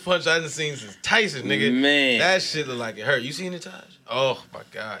and worst punch I hadn't seen since Tyson, nigga. Man, that shit looked like it hurt. You seen it, Taj? Oh my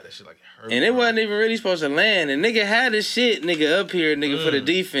God, that shit like it hurt. And it wasn't even really supposed to land. And nigga had his shit, nigga, up here, nigga, for the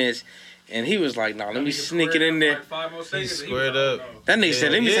defense. And he was like, nah, let me sneak it in there. Like 5 more seconds, he squared up. That nigga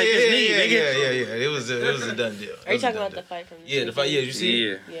said, let me take this knee, nigga. Yeah. It was a done deal. Are you talking about the fight from the Yeah, the fight. Yeah, you see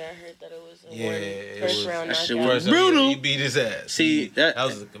it? Yeah, I heard that it was it first was, round that shit knockout. was brutal. He beat his ass. See, that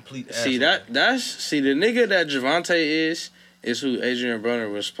was a complete ass. See, that's the nigga that Javante is who Adrian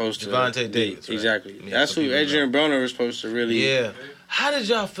Broner was supposed to Javante Davis, right? Exactly. Yeah, that's who Adrian Broner was supposed to really... Yeah. How did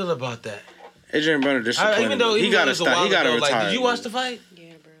y'all feel about that? Adrian Broner disappointed. Even though he got to stop. He got to retire. Like, did you watch the fight?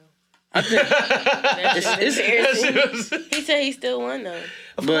 Yeah, bro. I think he said he still won though.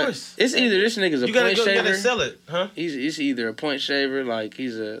 Of course. It's either this nigga's a point shaver. You gotta sell it, huh? He's either a point shaver, like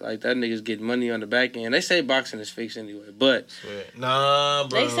that nigga's getting money on the back end. They say boxing is fixed anyway, but nah,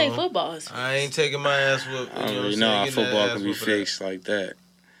 bro. They say football is fixed. I ain't taking my ass whooped. I don't really know how football can be fixed like that.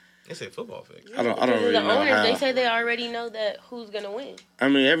 They say football fixed. I don't really know owners, how. They say they already know that who's gonna win. I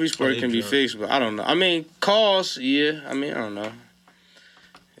mean, every sport can be fixed, but I don't know. I mean, calls, yeah. I mean, I don't know.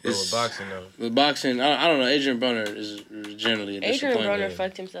 With boxing though. With boxing, I don't know. Adrian Broner is generally a Adrian disappointment. Broner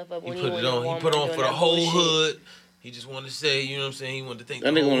fucked himself up when he put went it on. to Walmart. He put on for the whole bullshit. hood. He just wanted to say, you know what I'm saying? He wanted to think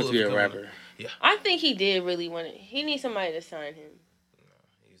that nigga wanted to be a rapper. Yeah. I think he did really want it. He needs somebody to sign him.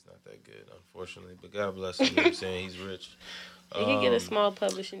 No, he's not that good, unfortunately. But God bless him. You know what I'm saying? He's rich. He could get a small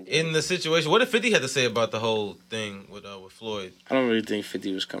publishing deal. In the situation, what did 50 had to say about the whole thing with Floyd? I don't really think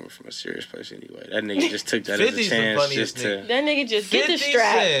 50 was coming from a serious place anyway. That nigga just took that as a chance just to... That nigga just get the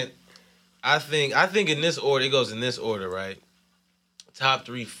strap. Cent, I think in this order, it goes in this order, right? Top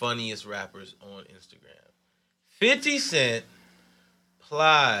 3 funniest rappers on Instagram. 50 Cent,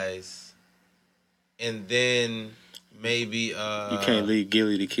 Plies, and then maybe... you can't leave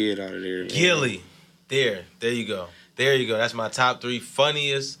Gilly the Kid out of there. Man. Gilly. There you go. There you go. That's my top 3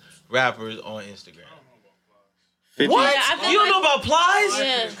 funniest rappers on Instagram. What? Yeah, You don't know about Plies?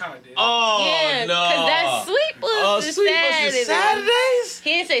 Yeah. Oh, yeah, no. Because that Sweet Boots is Sweet Boots is Saturdays? He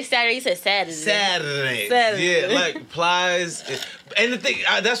didn't say Saturday, he said Saturday. Saturdays. Yeah, like Plies. And the thing,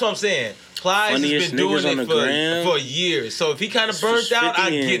 that's what I'm saying. Plies Funniest has been doing niggas it for years. So if he kind of burnt out,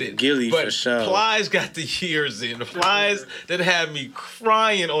 I get it. Gilly but for sure. Plies got the years in. The Plies that had me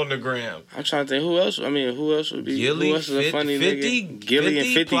crying on the gram. I'm trying to think who else. I mean, who else would be? Gilly, who else is a funny 50, nigga? Gilly 50,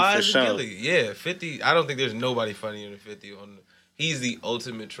 and 50 Plies for sure. Gilly. Yeah, 50. I don't think there's nobody funnier than 50 on the, he's the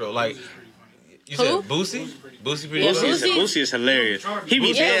ultimate troll. Like, you said Boosie? Boosie pretty funny. Boosie is hilarious. He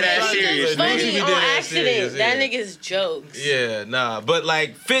be dead ass serious. Funny Nigga. on accident. That nigga's jokes. Yeah, nah. But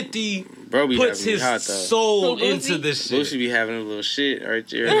like 50 Bro be puts having me his hot, though. soul Who, Boosie? into this shit. Boosie be having a little shit right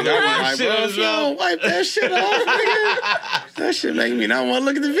there. Yeah, I'm like, shit bro, on if his you don't wipe that shit off, nigga, that shit make me not want to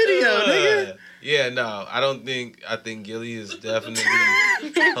look at the video, nigga. Yeah, no, I think Gilly is definitely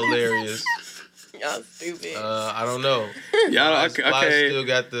hilarious. Y'all stupid. I don't know. Y'all, Plies okay. still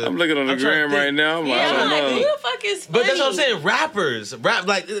got the, I'm looking on the gram right now. I'm like, yeah, I don't like, know. who the fuck is funny? But that's what I'm saying. Rappers,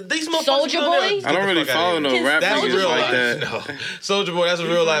 like these motherfuckers. Soulja Boy? I don't really follow no rap That's niggas real like life. that. No, Soulja Boy, that's a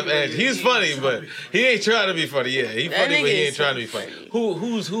real life edge. He's funny, but he ain't trying to be funny. Yeah, he That funny, nigga but he ain't is trying to be so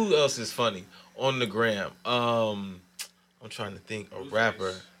funny. Who else is funny on the gram? I'm trying to think. A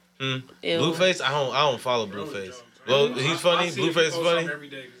rapper. Ew. Blueface. I don't follow Blueface. Well, he's funny. Blueface is funny. Every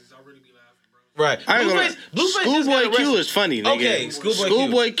day because I really be laughing, bro. Right. I ain't gonna lie. Blueface just Schoolboy got Q arrested. is funny, nigga. Okay,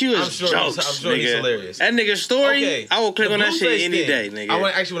 Schoolboy Q is jokes, I'm sure nigga. he's hilarious. That nigga's story, Okay, I will click the on that shit Blueface any day, thing. nigga.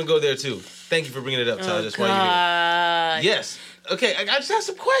 I actually want to go there too. Thank you for bringing it up, Tyler. That's why you're God. here. Yes. Okay, I just have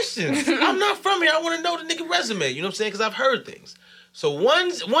some questions. I'm not from here. I want to know the nigga resume. You know what I'm saying? Because I've heard things. So one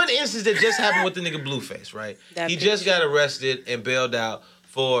instance that just happened with the nigga Blueface, right? He just got arrested and bailed out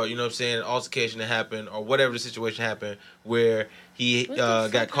for, you know what I'm saying, an altercation that happened or whatever the situation happened where he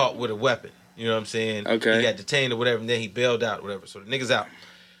got caught with a weapon. You know what I'm saying? Okay. He got detained or whatever, and then he bailed out or whatever. So the nigga's out.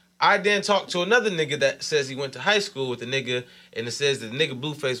 I then talked to another nigga that says he went to high school with the nigga, and it says that the nigga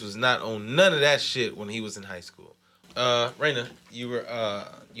Blueface was not on none of that shit when he was in high school. Raina,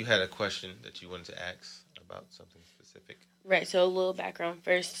 you had a question that you wanted to ask about something specific. Right, so a little background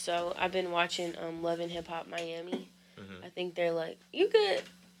first. So I've been watching Love and Hip Hop Miami. I think they're like, you good.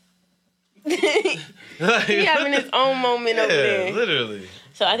 He having his own moment over there. Literally.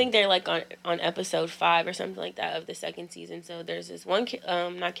 So I think they're like on episode 5 or something like that of the second season. So there's this one,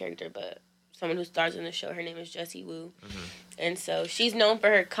 not character, but someone who stars in the show. Her name is Jessie Woo. And so she's known for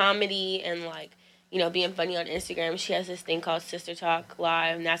her comedy and like, you know, being funny on Instagram. She has this thing called Sister Talk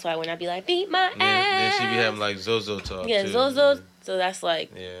Live. And that's why when I be like, beat my ass. Then she be having like Zozo talk. Yeah, too. Zozo. So that's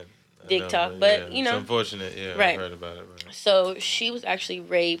like dick talk. But, you know. It's unfortunate. Yeah, right. I heard about it. Right. So she was actually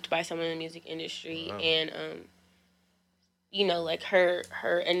raped by someone in the music industry. And, you know, like her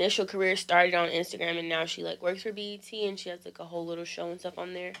initial career started on Instagram, and now she like works for BET, and she has like a whole little show and stuff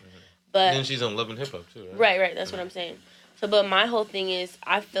on there. But And then she's on Love and Hip Hop too, right? right. That's what I'm saying. So, but my whole thing is,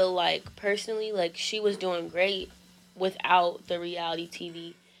 I feel like personally, like she was doing great without the reality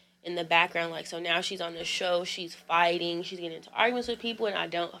TV in the background. Like, so now she's on the show, she's fighting, she's getting into arguments with people, and I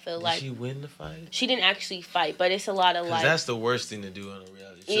don't feel Did like she win the fight? she didn't actually fight, but it's a lot of like. That's the worst thing to do on a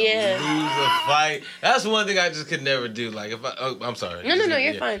reality show. Yeah. Lose a fight. That's one thing I just could never do. Like if I'm sorry. No,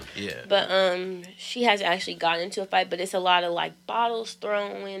 you're fine. Yeah. But she hasn't actually gotten into a fight, but it's a lot of like bottles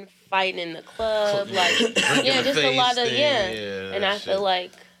thrown, fighting in the club, like yeah, just a lot of And I feel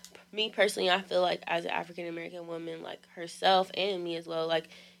like me personally, I feel like as an African American woman, like herself and me as well, like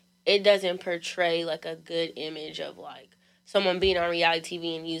it doesn't portray like a good image of like someone being on reality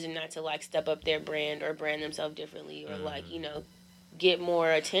TV and using that to like step up their brand or brand themselves differently or like, you know, get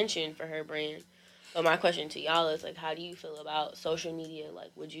more attention for her brand. But my question to y'all is like, how do you feel about social media? Like,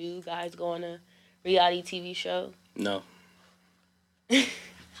 would you guys go on a reality TV show? No.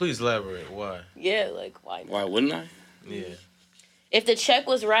 Please elaborate. Why? Yeah, like why not? Why wouldn't I? Yeah. If the check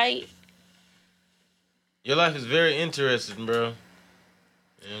was right, Your life is very interesting, bro.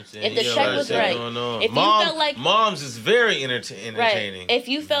 You know what I'm saying? If the You got a check lot of was shit right. going on. If you felt like- Moms is very entertaining. right? If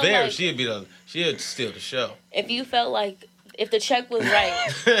you felt Very. like She'd steal the show. if you felt like if the check was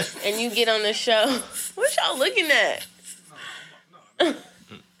right and you get on the show, what y'all looking at?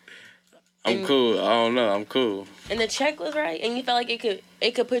 I'm cool. I don't know. I'm cool. And the check was right, and you felt like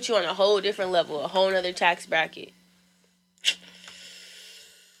it could put you on a whole different level, a whole nother tax bracket.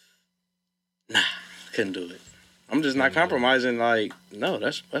 Nah, couldn't do it. I'm just not compromising. Like, no,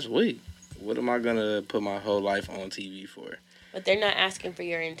 that's weak. What am I gonna put my whole life on TV for? But they're not asking for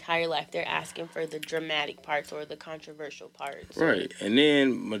your entire life. They're asking for the dramatic parts or the controversial parts. Right. And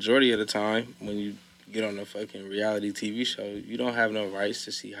then majority of the time, when you get on a fucking reality TV show, you don't have no rights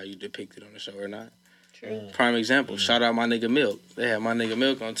to see how you depicted on the show or not. True. Prime example. Shout out my nigga Milk. They had my nigga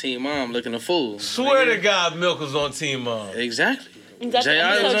Milk on Team Mom looking a fool. Swear to God, Milk was on Team Mom. Exactly.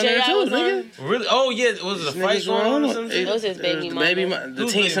 J.I. was on there too, nigga. Really? Oh yeah, was it a fight going on or something? It was his baby mama.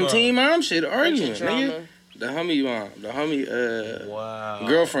 Some Team Mom shit arguing, nigga. The homie mom, wow,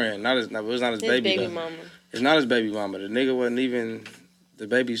 girlfriend. It was not his baby mama. It's not his baby mama. The nigga wasn't even the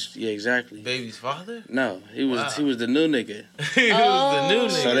baby's. Yeah, exactly. Baby's father? No, he was the new nigga. He was the new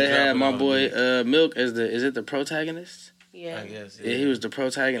nigga. So they had my boy Milk as is it the protagonist? Yeah. I guess. Yeah, he was the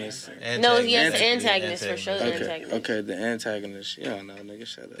protagonist. No, he has the antagonist for sure. Okay, the antagonist. You don't know, nigga.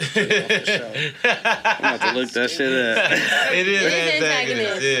 Shut up. I'm about to look that shit up. It is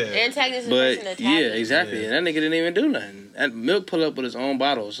antagonist. Yeah. Antagonist is but yeah, exactly. Yeah. And that nigga didn't even do nothing. And Milk pulled up with his own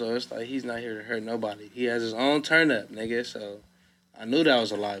bottle, so it's like he's not here to hurt nobody. He has his own turn up, nigga. So I knew that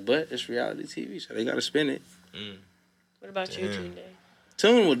was a lie, but it's reality TV, so they gotta spin it. What about you, Tunde?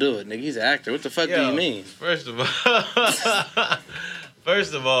 Tune will do it, nigga. He's an actor. What the fuck do you mean? First of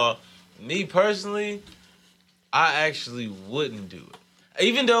all, me personally, I actually wouldn't do it.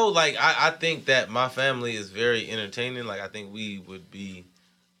 Even though, like, I think that my family is very entertaining. Like, I think we would be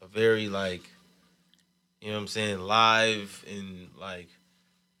a very, like, you know what I'm saying, live and, like,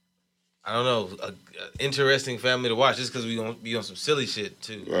 I don't know, a interesting family to watch just because we gonna be on some silly shit,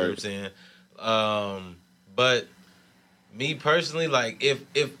 too. You know what I'm saying? But me personally, like, if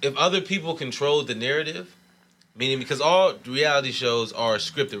other people control the narrative, meaning because all reality shows are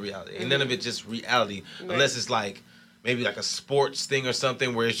scripted reality, and none of it just reality, unless it's like maybe like a sports thing or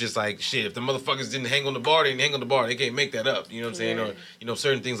something where it's just like shit. If the motherfuckers didn't hang on the bar, they didn't hang on the bar. They can't make that up. You know what I'm saying? Or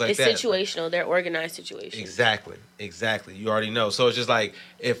certain things like that. It's situational. They're organized situations. Exactly. You already know. So it's just like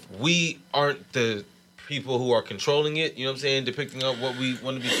if we aren't the people who are controlling it, you know what I'm saying, depicting up what we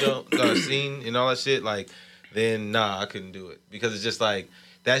want to be seen and all that shit, like. Then I couldn't do it because it's just like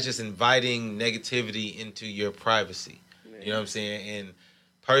that's just inviting negativity into your privacy. You know what I'm saying? And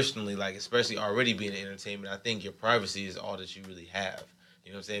personally, like especially already being in entertainment, I think your privacy is all that you really have.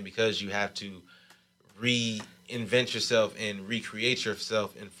 You know what I'm saying? Because you have to reinvent yourself and recreate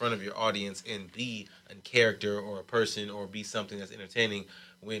yourself in front of your audience and be a character or a person or be something that's entertaining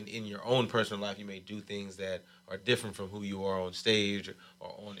when in your own personal life you may do things that are different from who you are on stage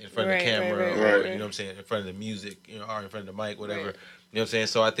or in front of the camera or you know what I'm saying, in front of the music, or in front of the mic, whatever. You know what I'm saying?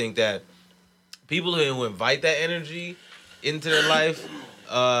 So I think that people who invite that energy into their life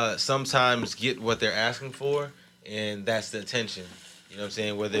sometimes get what they're asking for, and that's the attention. You know what I'm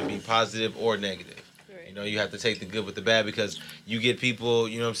saying? Whether it be positive or negative. You know, you have to take the good with the bad because you get people,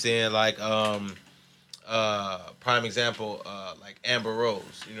 you know what I'm saying, like prime example, like Amber Rose.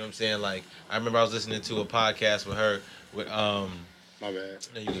 You know what I'm saying? Like I remember I was listening to a podcast with her with my bad.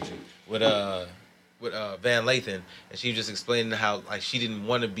 No, you get you. With Van Lathan, and she was just explaining how like she didn't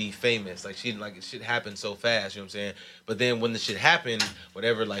want to be famous, like she didn't like it shit happened so fast, you know what I'm saying? But then when the shit happened,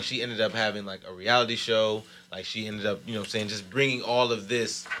 whatever, like she ended up having like a reality show, like she ended up, you know what I'm saying, just bringing all of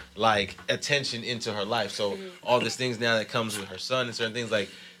this like attention into her life. So all these things now that comes with her son and certain things, like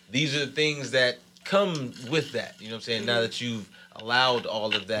these are the things that come with that, you know what I'm saying? Now that you've allowed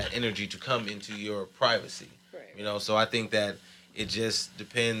all of that energy to come into your privacy, you know. So I think that it just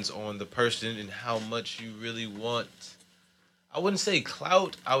depends on the person and how much you really want. I wouldn't say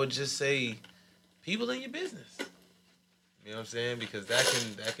clout. I would just say people in your business. You know what I'm saying? Because that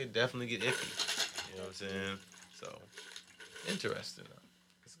can definitely get iffy. You know what I'm saying? So interesting.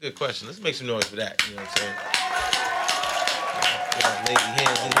 It's a good question. Let's make some noise for that. You know what I'm saying? Lazy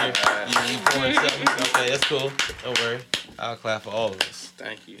hands in here. You pouring something? Okay, that's cool. Don't worry. I'll clap for all of us.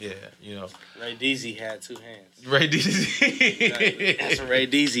 Thank you. Yeah, you know. Ray Deezy had two hands. Ray Deezy. That's a Ray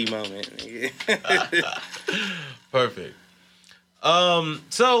Deezy moment. Perfect.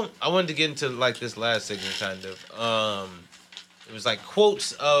 So I wanted to get into like this last segment kind of. It was like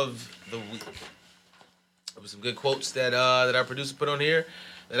quotes of the week. There was some good quotes that our producer put on here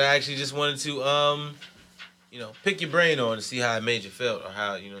that I actually just wanted to pick your brain on to see how it made you feel or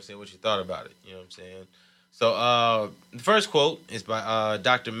how, you know what I'm saying, what you thought about it. You know what I'm saying? So the first quote is by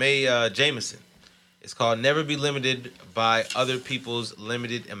Dr. Mae Jameson. It's called "Never be limited by other people's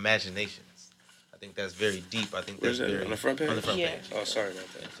limited imaginations." I think that's very deep. I think that's very on the front page. On the front page. Oh, sorry about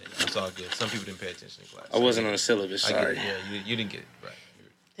that. It's all good. Some people didn't pay attention in class. I wasn't on the syllabus. Sorry. Yeah, you didn't get it right.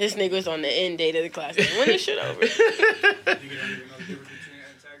 This nigga was on the end date of the class. When this shit over?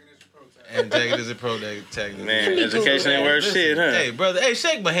 Antagonist and protagonist. Man, education ain't worth shit, huh? Hey, brother. Hey,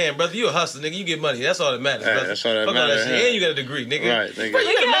 shake my hand, brother. You a hustler, nigga. You get money. That's all that matters, brother. That's all that matters. Fuck all that shit. And you got a degree, nigga. Right, nigga. Bro,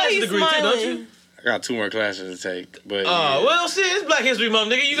 you got a master's degree too, don't you? I got 2 more classes to take, but well, shit, it's Black History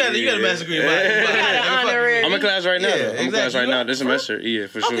Month, nigga. You got a master's degree. I'm in class right now. Yeah, I'm in class right now this semester. Yeah,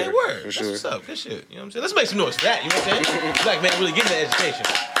 for sure. Okay, word. For sure. That's what's up. Good shit. You know what I'm saying? Let's make some noise for that. You know what I'm saying? Black man really getting the education.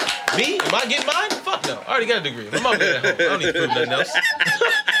 Me? Am I getting mine? Fuck no. I already got a degree. I'm all good at home. I don't need to prove nothing else.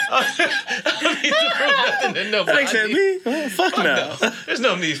 I don't need to prove nothing to nobody. Except me? Fuck no. There's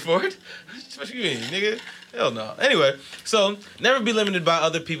no need for it. What you mean, nigga? Hell no. Anyway, so never be limited by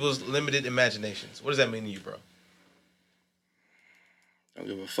other people's limited imaginations. What does that mean to you, bro? Don't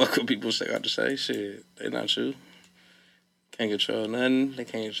give a fuck what people got to say. Shit, they not you. Can't control nothing. They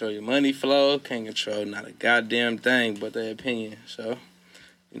can't control your money flow. Can't control not a goddamn thing but their opinion. So,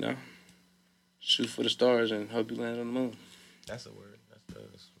 shoot for the stars and hope you land on the moon. That's a word. That's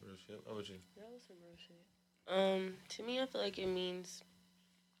real shit. What would you? That was some real shit. To me, I feel like it means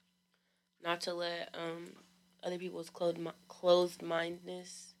not to let other people's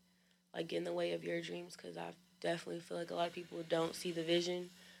closed-mindedness like get in the way of your dreams, because I definitely feel like a lot of people don't see the vision,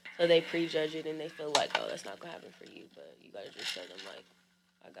 so they prejudge it and they feel like, oh, that's not gonna happen for you, but you gotta just show them like,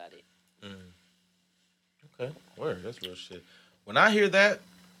 I got it. Okay, word. That's real shit. When I hear that,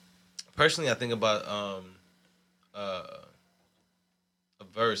 personally, I think about a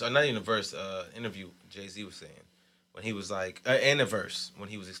verse, or not even a verse, interview Jay-Z was saying. When he was like, and a verse, when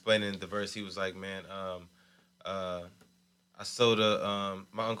he was explaining the verse, he was like, man, I sold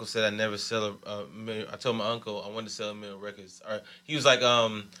my uncle said I never sell a million. I told my uncle I wanted to sell 1 million records. Or he was like,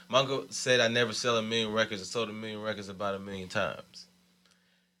 my uncle said I never sell 1 million records. I sold 1 million records about 1 million times.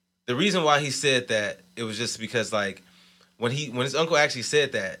 The reason why he said that, it was just because like, when his uncle actually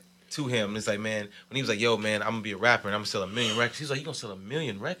said that to him, it's like, man, when he was like, yo, man, I'm gonna be a rapper and I'm gonna sell 1 million records. He's like, you gonna sell 1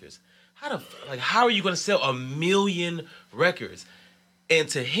 million records? How are you going to sell 1 million records? And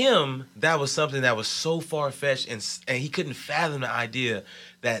to him, that was something that was so far-fetched, and he couldn't fathom the idea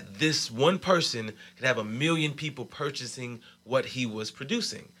that this one person could have 1 million people purchasing what he was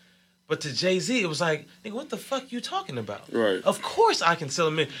producing. But to Jay-Z, it was like, nigga, what the fuck you talking about? Right. Of course I can sell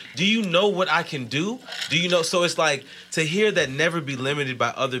 1 million. Do you know what I can do? Do you know? So it's like, to hear that never be limited by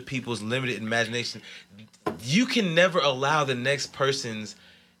other people's limited imagination, you can never allow the next person's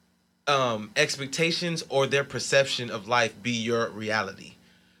expectations or their perception of life be your reality.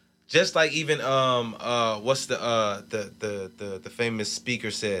 Just like even what's the famous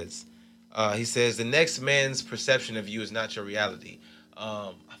speaker says? He says the next man's perception of you is not your reality.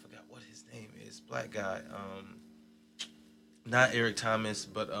 I forgot what his name is. Black guy. Not Eric Thomas,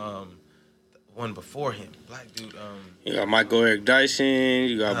 but one before him. Black dude. You got Michael Eric Dyson.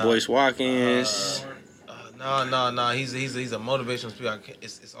 You got Boyce Watkins. No. He's a motivational speaker.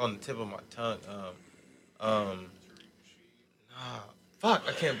 It's on the tip of my tongue. Fuck,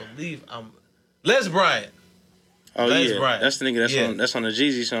 I can't believe I'm Les Bryant. Oh Les Bryant. That's the nigga that's on the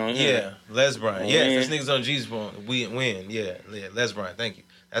Jeezy song. Yeah, Les Bryant. Yes, this nigga's on Jeezy's song. Win. Yeah, Les Bryant. Thank you.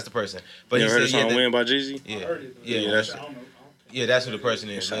 That's the person. But you heard the song Win by Jeezy? Yeah, that's who the person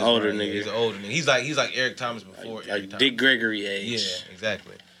is. It's an older nigga. He's an older nigga. He's like Eric Thomas before. Like Dick Gregory age. Yeah,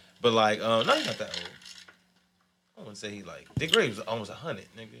 exactly. But like, no, he's not that old. I wouldn't say he like Dick Gregory was almost 100,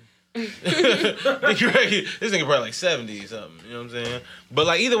 nigga. Dick Gregory, this nigga probably like 70 or something. You know what I'm saying? But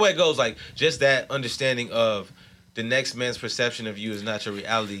like either way it goes, like just that understanding of the next man's perception of you is not your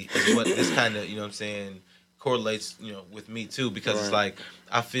reality is what this kind of, you know what I'm saying, correlates, with me too, because It's like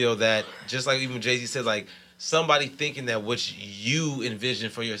I feel that just like even Jay-Z said, like somebody thinking that what you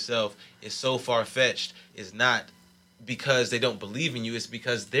envision for yourself is so far-fetched is not because they don't believe in you, it's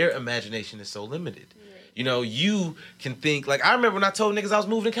because their imagination is so limited. You can think, like, I remember when I told niggas I was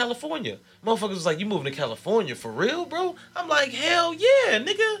moving to California. Motherfuckers was like, you moving to California for real, bro? I'm like, hell yeah,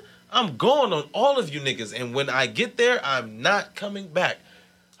 nigga. I'm going on all of you niggas. And when I get there, I'm not coming back.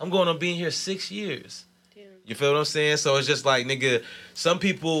 I'm going on being here 6 years. Damn. You feel what I'm saying? So it's just like, nigga, some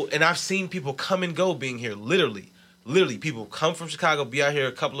people, and I've seen people come and go being here, literally. Literally, people come from Chicago, be out here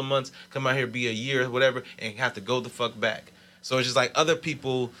a couple of months, come out here, be a year, whatever, and have to go the fuck back. So it's just like other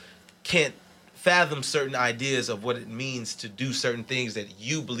people can't fathom certain ideas of what it means to do certain things that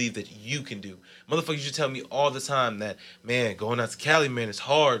you believe that you can do. Motherfuckers used to tell me all the time that, man, going out to Cali, man, it's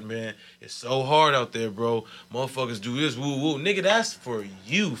hard, man. It's so hard out there, bro. Motherfuckers do this, woo. Nigga, that's for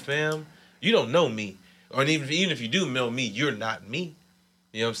you, fam. You don't know me. Or even if you do know me, you're not me.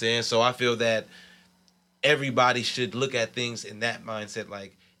 You know what I'm saying? So I feel that everybody should look at things in that mindset,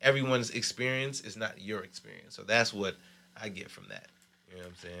 like everyone's experience is not your experience. So that's what I get from that. You know what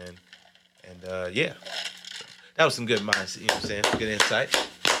I'm saying? And so that was some good mindset, you know what I'm saying? Good insight.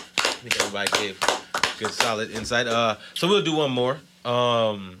 I think everybody gave good solid insight. So we'll do one more.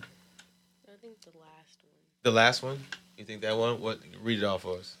 I think the last one. The last one? You think that one? What? Read it off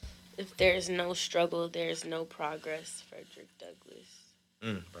for us. If there's no struggle, there's no progress. Frederick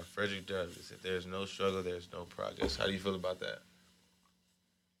Douglass. By Frederick Douglass. If there's no struggle, there's no progress. How do you feel about that?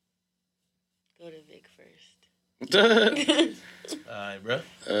 Go to Vic first. All right, bro.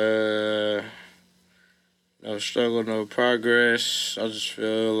 No struggle, no progress. I just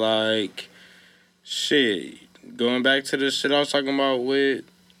feel like shit. Going back to the shit I was talking about with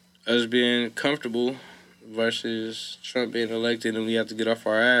us being comfortable versus Trump being elected and we have to get off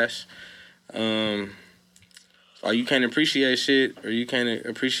our ass. Or you can't appreciate shit or you can't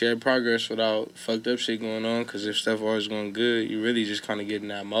appreciate progress without fucked up shit going on. Because if stuff always going good, you really just kind of get in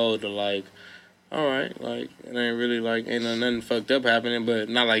that mode of like, all right, like, it ain't really like, ain't nothing fucked up happening, but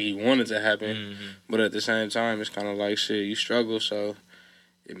not like you want it to happen. Mm-hmm. But at the same time, it's kind of like, shit, you struggle, so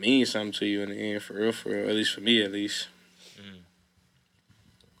it means something to you in the end, for real, at least for me, at least.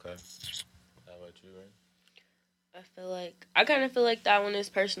 Okay. How about you, Ray? I kind of feel like that one is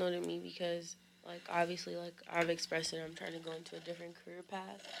personal to me because, like, obviously, like, I've expressed it, I'm trying to go into a different career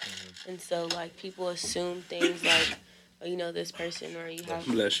path. Mm-hmm. And so, like, people assume things like, or you know this person, or you have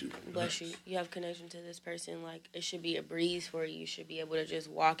bless you, you have connection to this person, like it should be a breeze for you. You should be able to just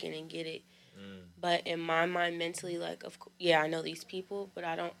walk in and get it. But in my mind, mentally, like I know these people, but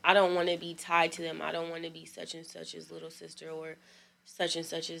I don't want to be tied to them. I don't want to be such and such's little sister or such and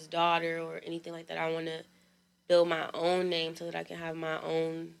such's daughter or anything like that. I want to build my own name so that I can have my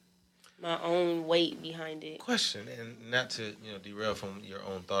own weight behind it. Question, and not to derail from your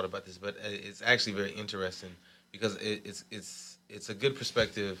own thought about this, but it's actually very interesting. Because it's a good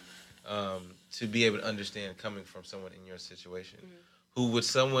perspective to be able to understand coming from someone in your situation, who would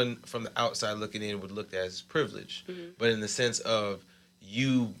someone from the outside looking in would look at as privilege, but in the sense of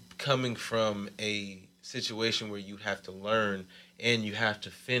you coming from a situation where you have to learn and you have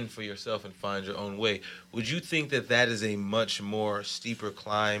to fend for yourself and find your own way. Would you think that is a much more steeper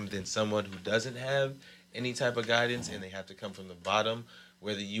climb than someone who doesn't have any type of guidance and they have to come from the bottom?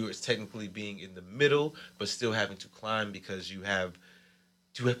 Whether you are technically being in the middle, but still having to climb because you have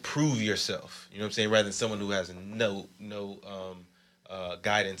to prove yourself. You know what I'm saying? Rather than someone who has no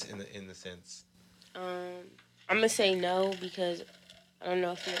guidance in the sense. I'm gonna say no because I don't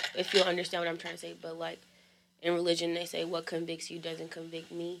know if you'll understand what I'm trying to say, but like in religion they say what convicts you doesn't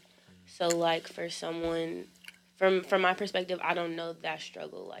convict me. So like for someone, from my perspective, I don't know that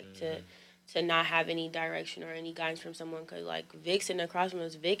struggle like to not have any direction or any guidance from someone. Because, like, Vic sitting across from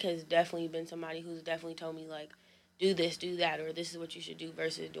us, Vic has definitely been somebody who's definitely told me, like, do this, do that, or this is what you should do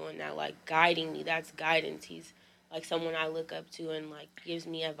versus doing that. Like, guiding me, that's guidance. He's, like, someone I look up to and, like, gives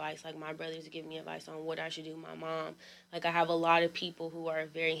me advice. Like, my brothers give me advice on what I should do, my mom. Like, I have a lot of people who are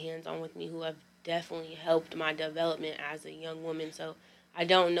very hands-on with me who have definitely helped my development as a young woman. So I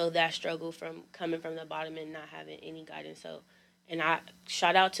don't know that struggle from coming from the bottom and not having any guidance. So... And I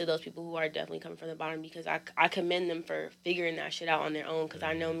shout out to those people who are definitely coming from the bottom because I commend them for figuring that shit out on their own because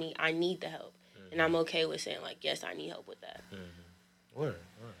I know me, I need the help. And I'm okay with saying, like, yes, I need help with that. Word.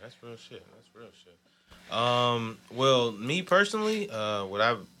 That's real shit. Well, me personally, what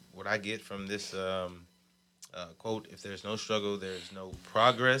I get from this quote, if there's no struggle, there's no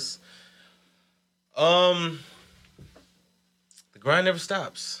progress. The grind never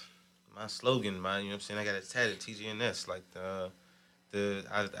stops. My slogan, you know what I'm saying? I got it tatted, TGNS. Like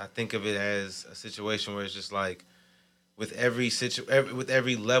I think of it as a situation where it's just like with every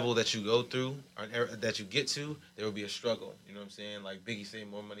level that you go through or that you get to, there will be a struggle. You know what I'm saying? Like Biggie said,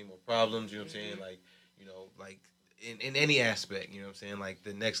 more money, more problems. You know what I'm saying? Like like in any aspect. You know what I'm saying? Like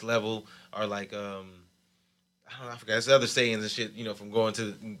the next level are like I don't know, I forgot. There's other sayings and shit. From going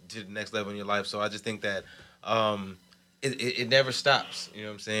to the next level in your life. So I just think that it never stops. You know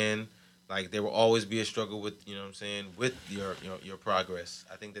what I'm saying? Like there will always be a struggle with, with your progress.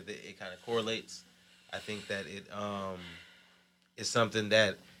 I think that it kind of correlates. I think that it is something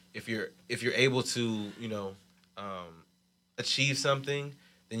that if you're able to, achieve something,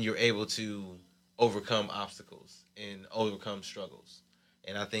 then you're able to overcome obstacles and overcome struggles.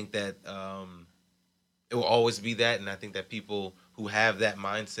 And I think that it will always be that. And I think that people who have that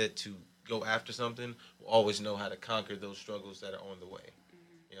mindset to go after something will always know how to conquer those struggles that are on the way.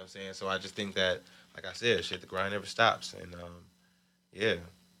 You know what I'm saying? So I just think that, like I said, the grind never stops. And,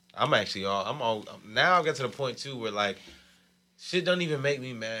 I'm all now I've got to the point, too, where, like, shit don't even make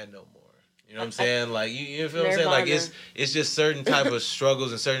me mad no more. You know what I'm saying? Like, you feel what I'm saying? Like, it's just certain type of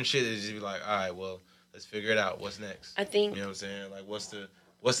struggles and certain shit that just be like, all right, well, let's figure it out. What's next? I think... You know what I'm saying? Like, what's the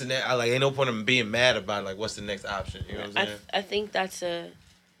next... ain't no point in being mad about it. Like, what's the next option? You know what I'm saying? I think that's a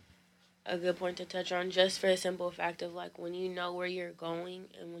good point to touch on, just for the simple fact of, like, when you know where you're going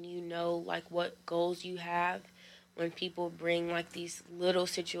and when you know, like, what goals you have, when people bring like these little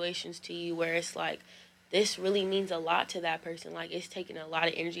situations to you where it's like, this really means a lot to that person. Like, it's taking a lot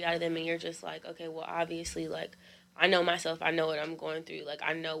of energy out of them, and you're just like, okay, well, obviously, like, I know myself. I know what I'm going through. Like,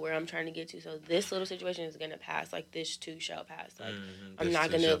 I know where I'm trying to get to. So this little situation is going to pass. Like, this too shall pass. Like, I'm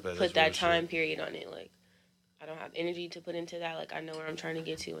not going to put that time period on it. Like, I don't have energy to put into that. Like, I know where I'm trying to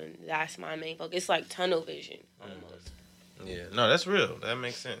get to, and that's my main focus. It's like tunnel vision, almost. Yeah. No, that's real. That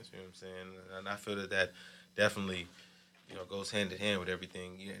makes sense. You know what I'm saying? And I feel that definitely, goes hand in hand with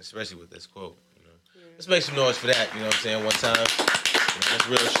everything, especially with this quote. Let's make some noise for that, you know what I'm saying, one time. That's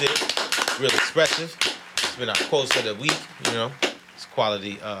real shit. Real expressive. It's been our quotes of the week, It's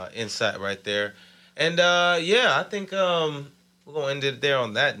quality insight right there. And, I think we're going to end it there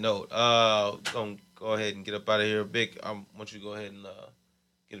on that note. We're going to go ahead and get up out of here. Big, I want you to go ahead and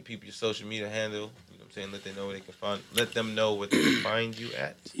get the people your social media handle. You know what I'm saying? Let them know where they can let them know where they can find you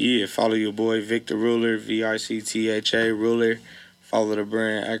at. Yeah, follow your boy, Victor Ruler, VICTHA Ruler. Follow the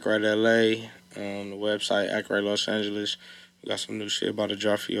brand, Act Right LA. The website, Act Right Los Angeles. We got some new shit about to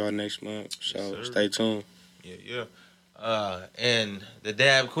drop for y'all next month, so yes, stay tuned. Yeah. And the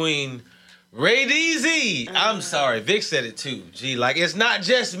Dab Queen, Ray DZ. I'm sorry, Vic said it too. Gee, like, it's not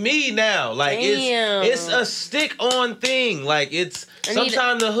just me now. Like, it's a stick-on thing. Like, it's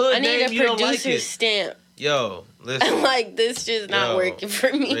sometimes the hood name, you don't like it. I need a producer stamp. Yo, listen. Like, this just not working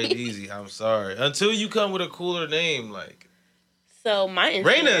for me. Ray DZ, I'm sorry. Until you come with a cooler name, like. So my Instagram.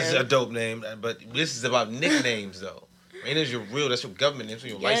 Raina's a dope name, but this is about nicknames though. Raina's that's your government name, so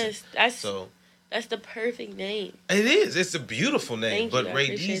your license. That's the perfect name. It is. It's a beautiful name, but Ray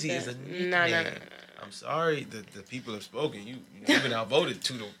Deezy is a nickname. No. I'm sorry that the people have spoken. You've been outvoted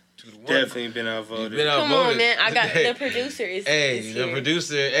 2-1. Definitely been outvoted. Come on, man. I got the producer. The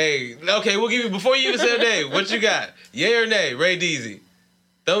producer. Hey, okay, we'll give you before you even say a name. What you got? Yay or nay? Ray Deezy.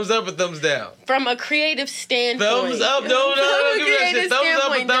 Thumbs up or thumbs down? From a creative standpoint. Thumbs up. No, give me that shit. Thumbs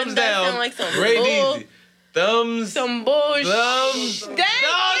up or thumbs down? Like Ray Deezy. Thumbs. Some bullshit. Thumbs. Dang,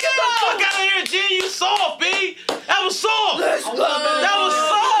 no, get the fuck out of here, G. You soft, B. That was soft. Let's go. That was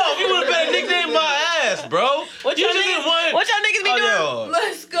soft. You would have better nicknamed my ass, bro. What y'all niggas be doing? Yo.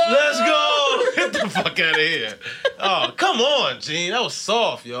 Let's go. Let's go. Get the fuck out of here. Oh, come on, G. That was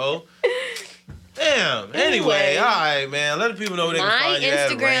soft, yo. Damn. Anyway, all right, man. Let the people know where they can find you at.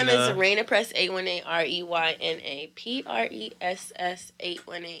 My Instagram is RaynaPress818,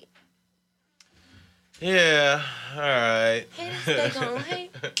 RaynaPress818. Yeah, all right. Haters, they gon'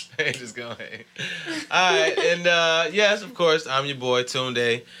 hate. Haters gon' hate. All right, and yes, of course, I'm your boy,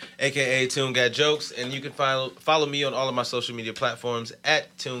 Tunde, a.k.a. Tune Got Jokes, and you can follow me on all of my social media platforms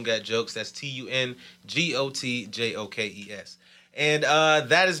at Tune Got Jokes. That's TUNGOTJOKES. And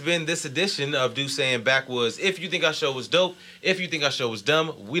that has been this edition of Do Saying Backwoods. If you think our show was dope, if you think our show was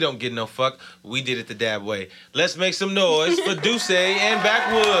dumb, we don't give no fuck. We did it the Dab way. Let's make some noise for Duce and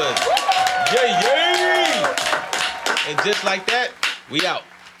Backwoods. Yay! And just like that, we out.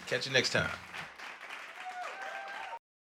 Catch you next time.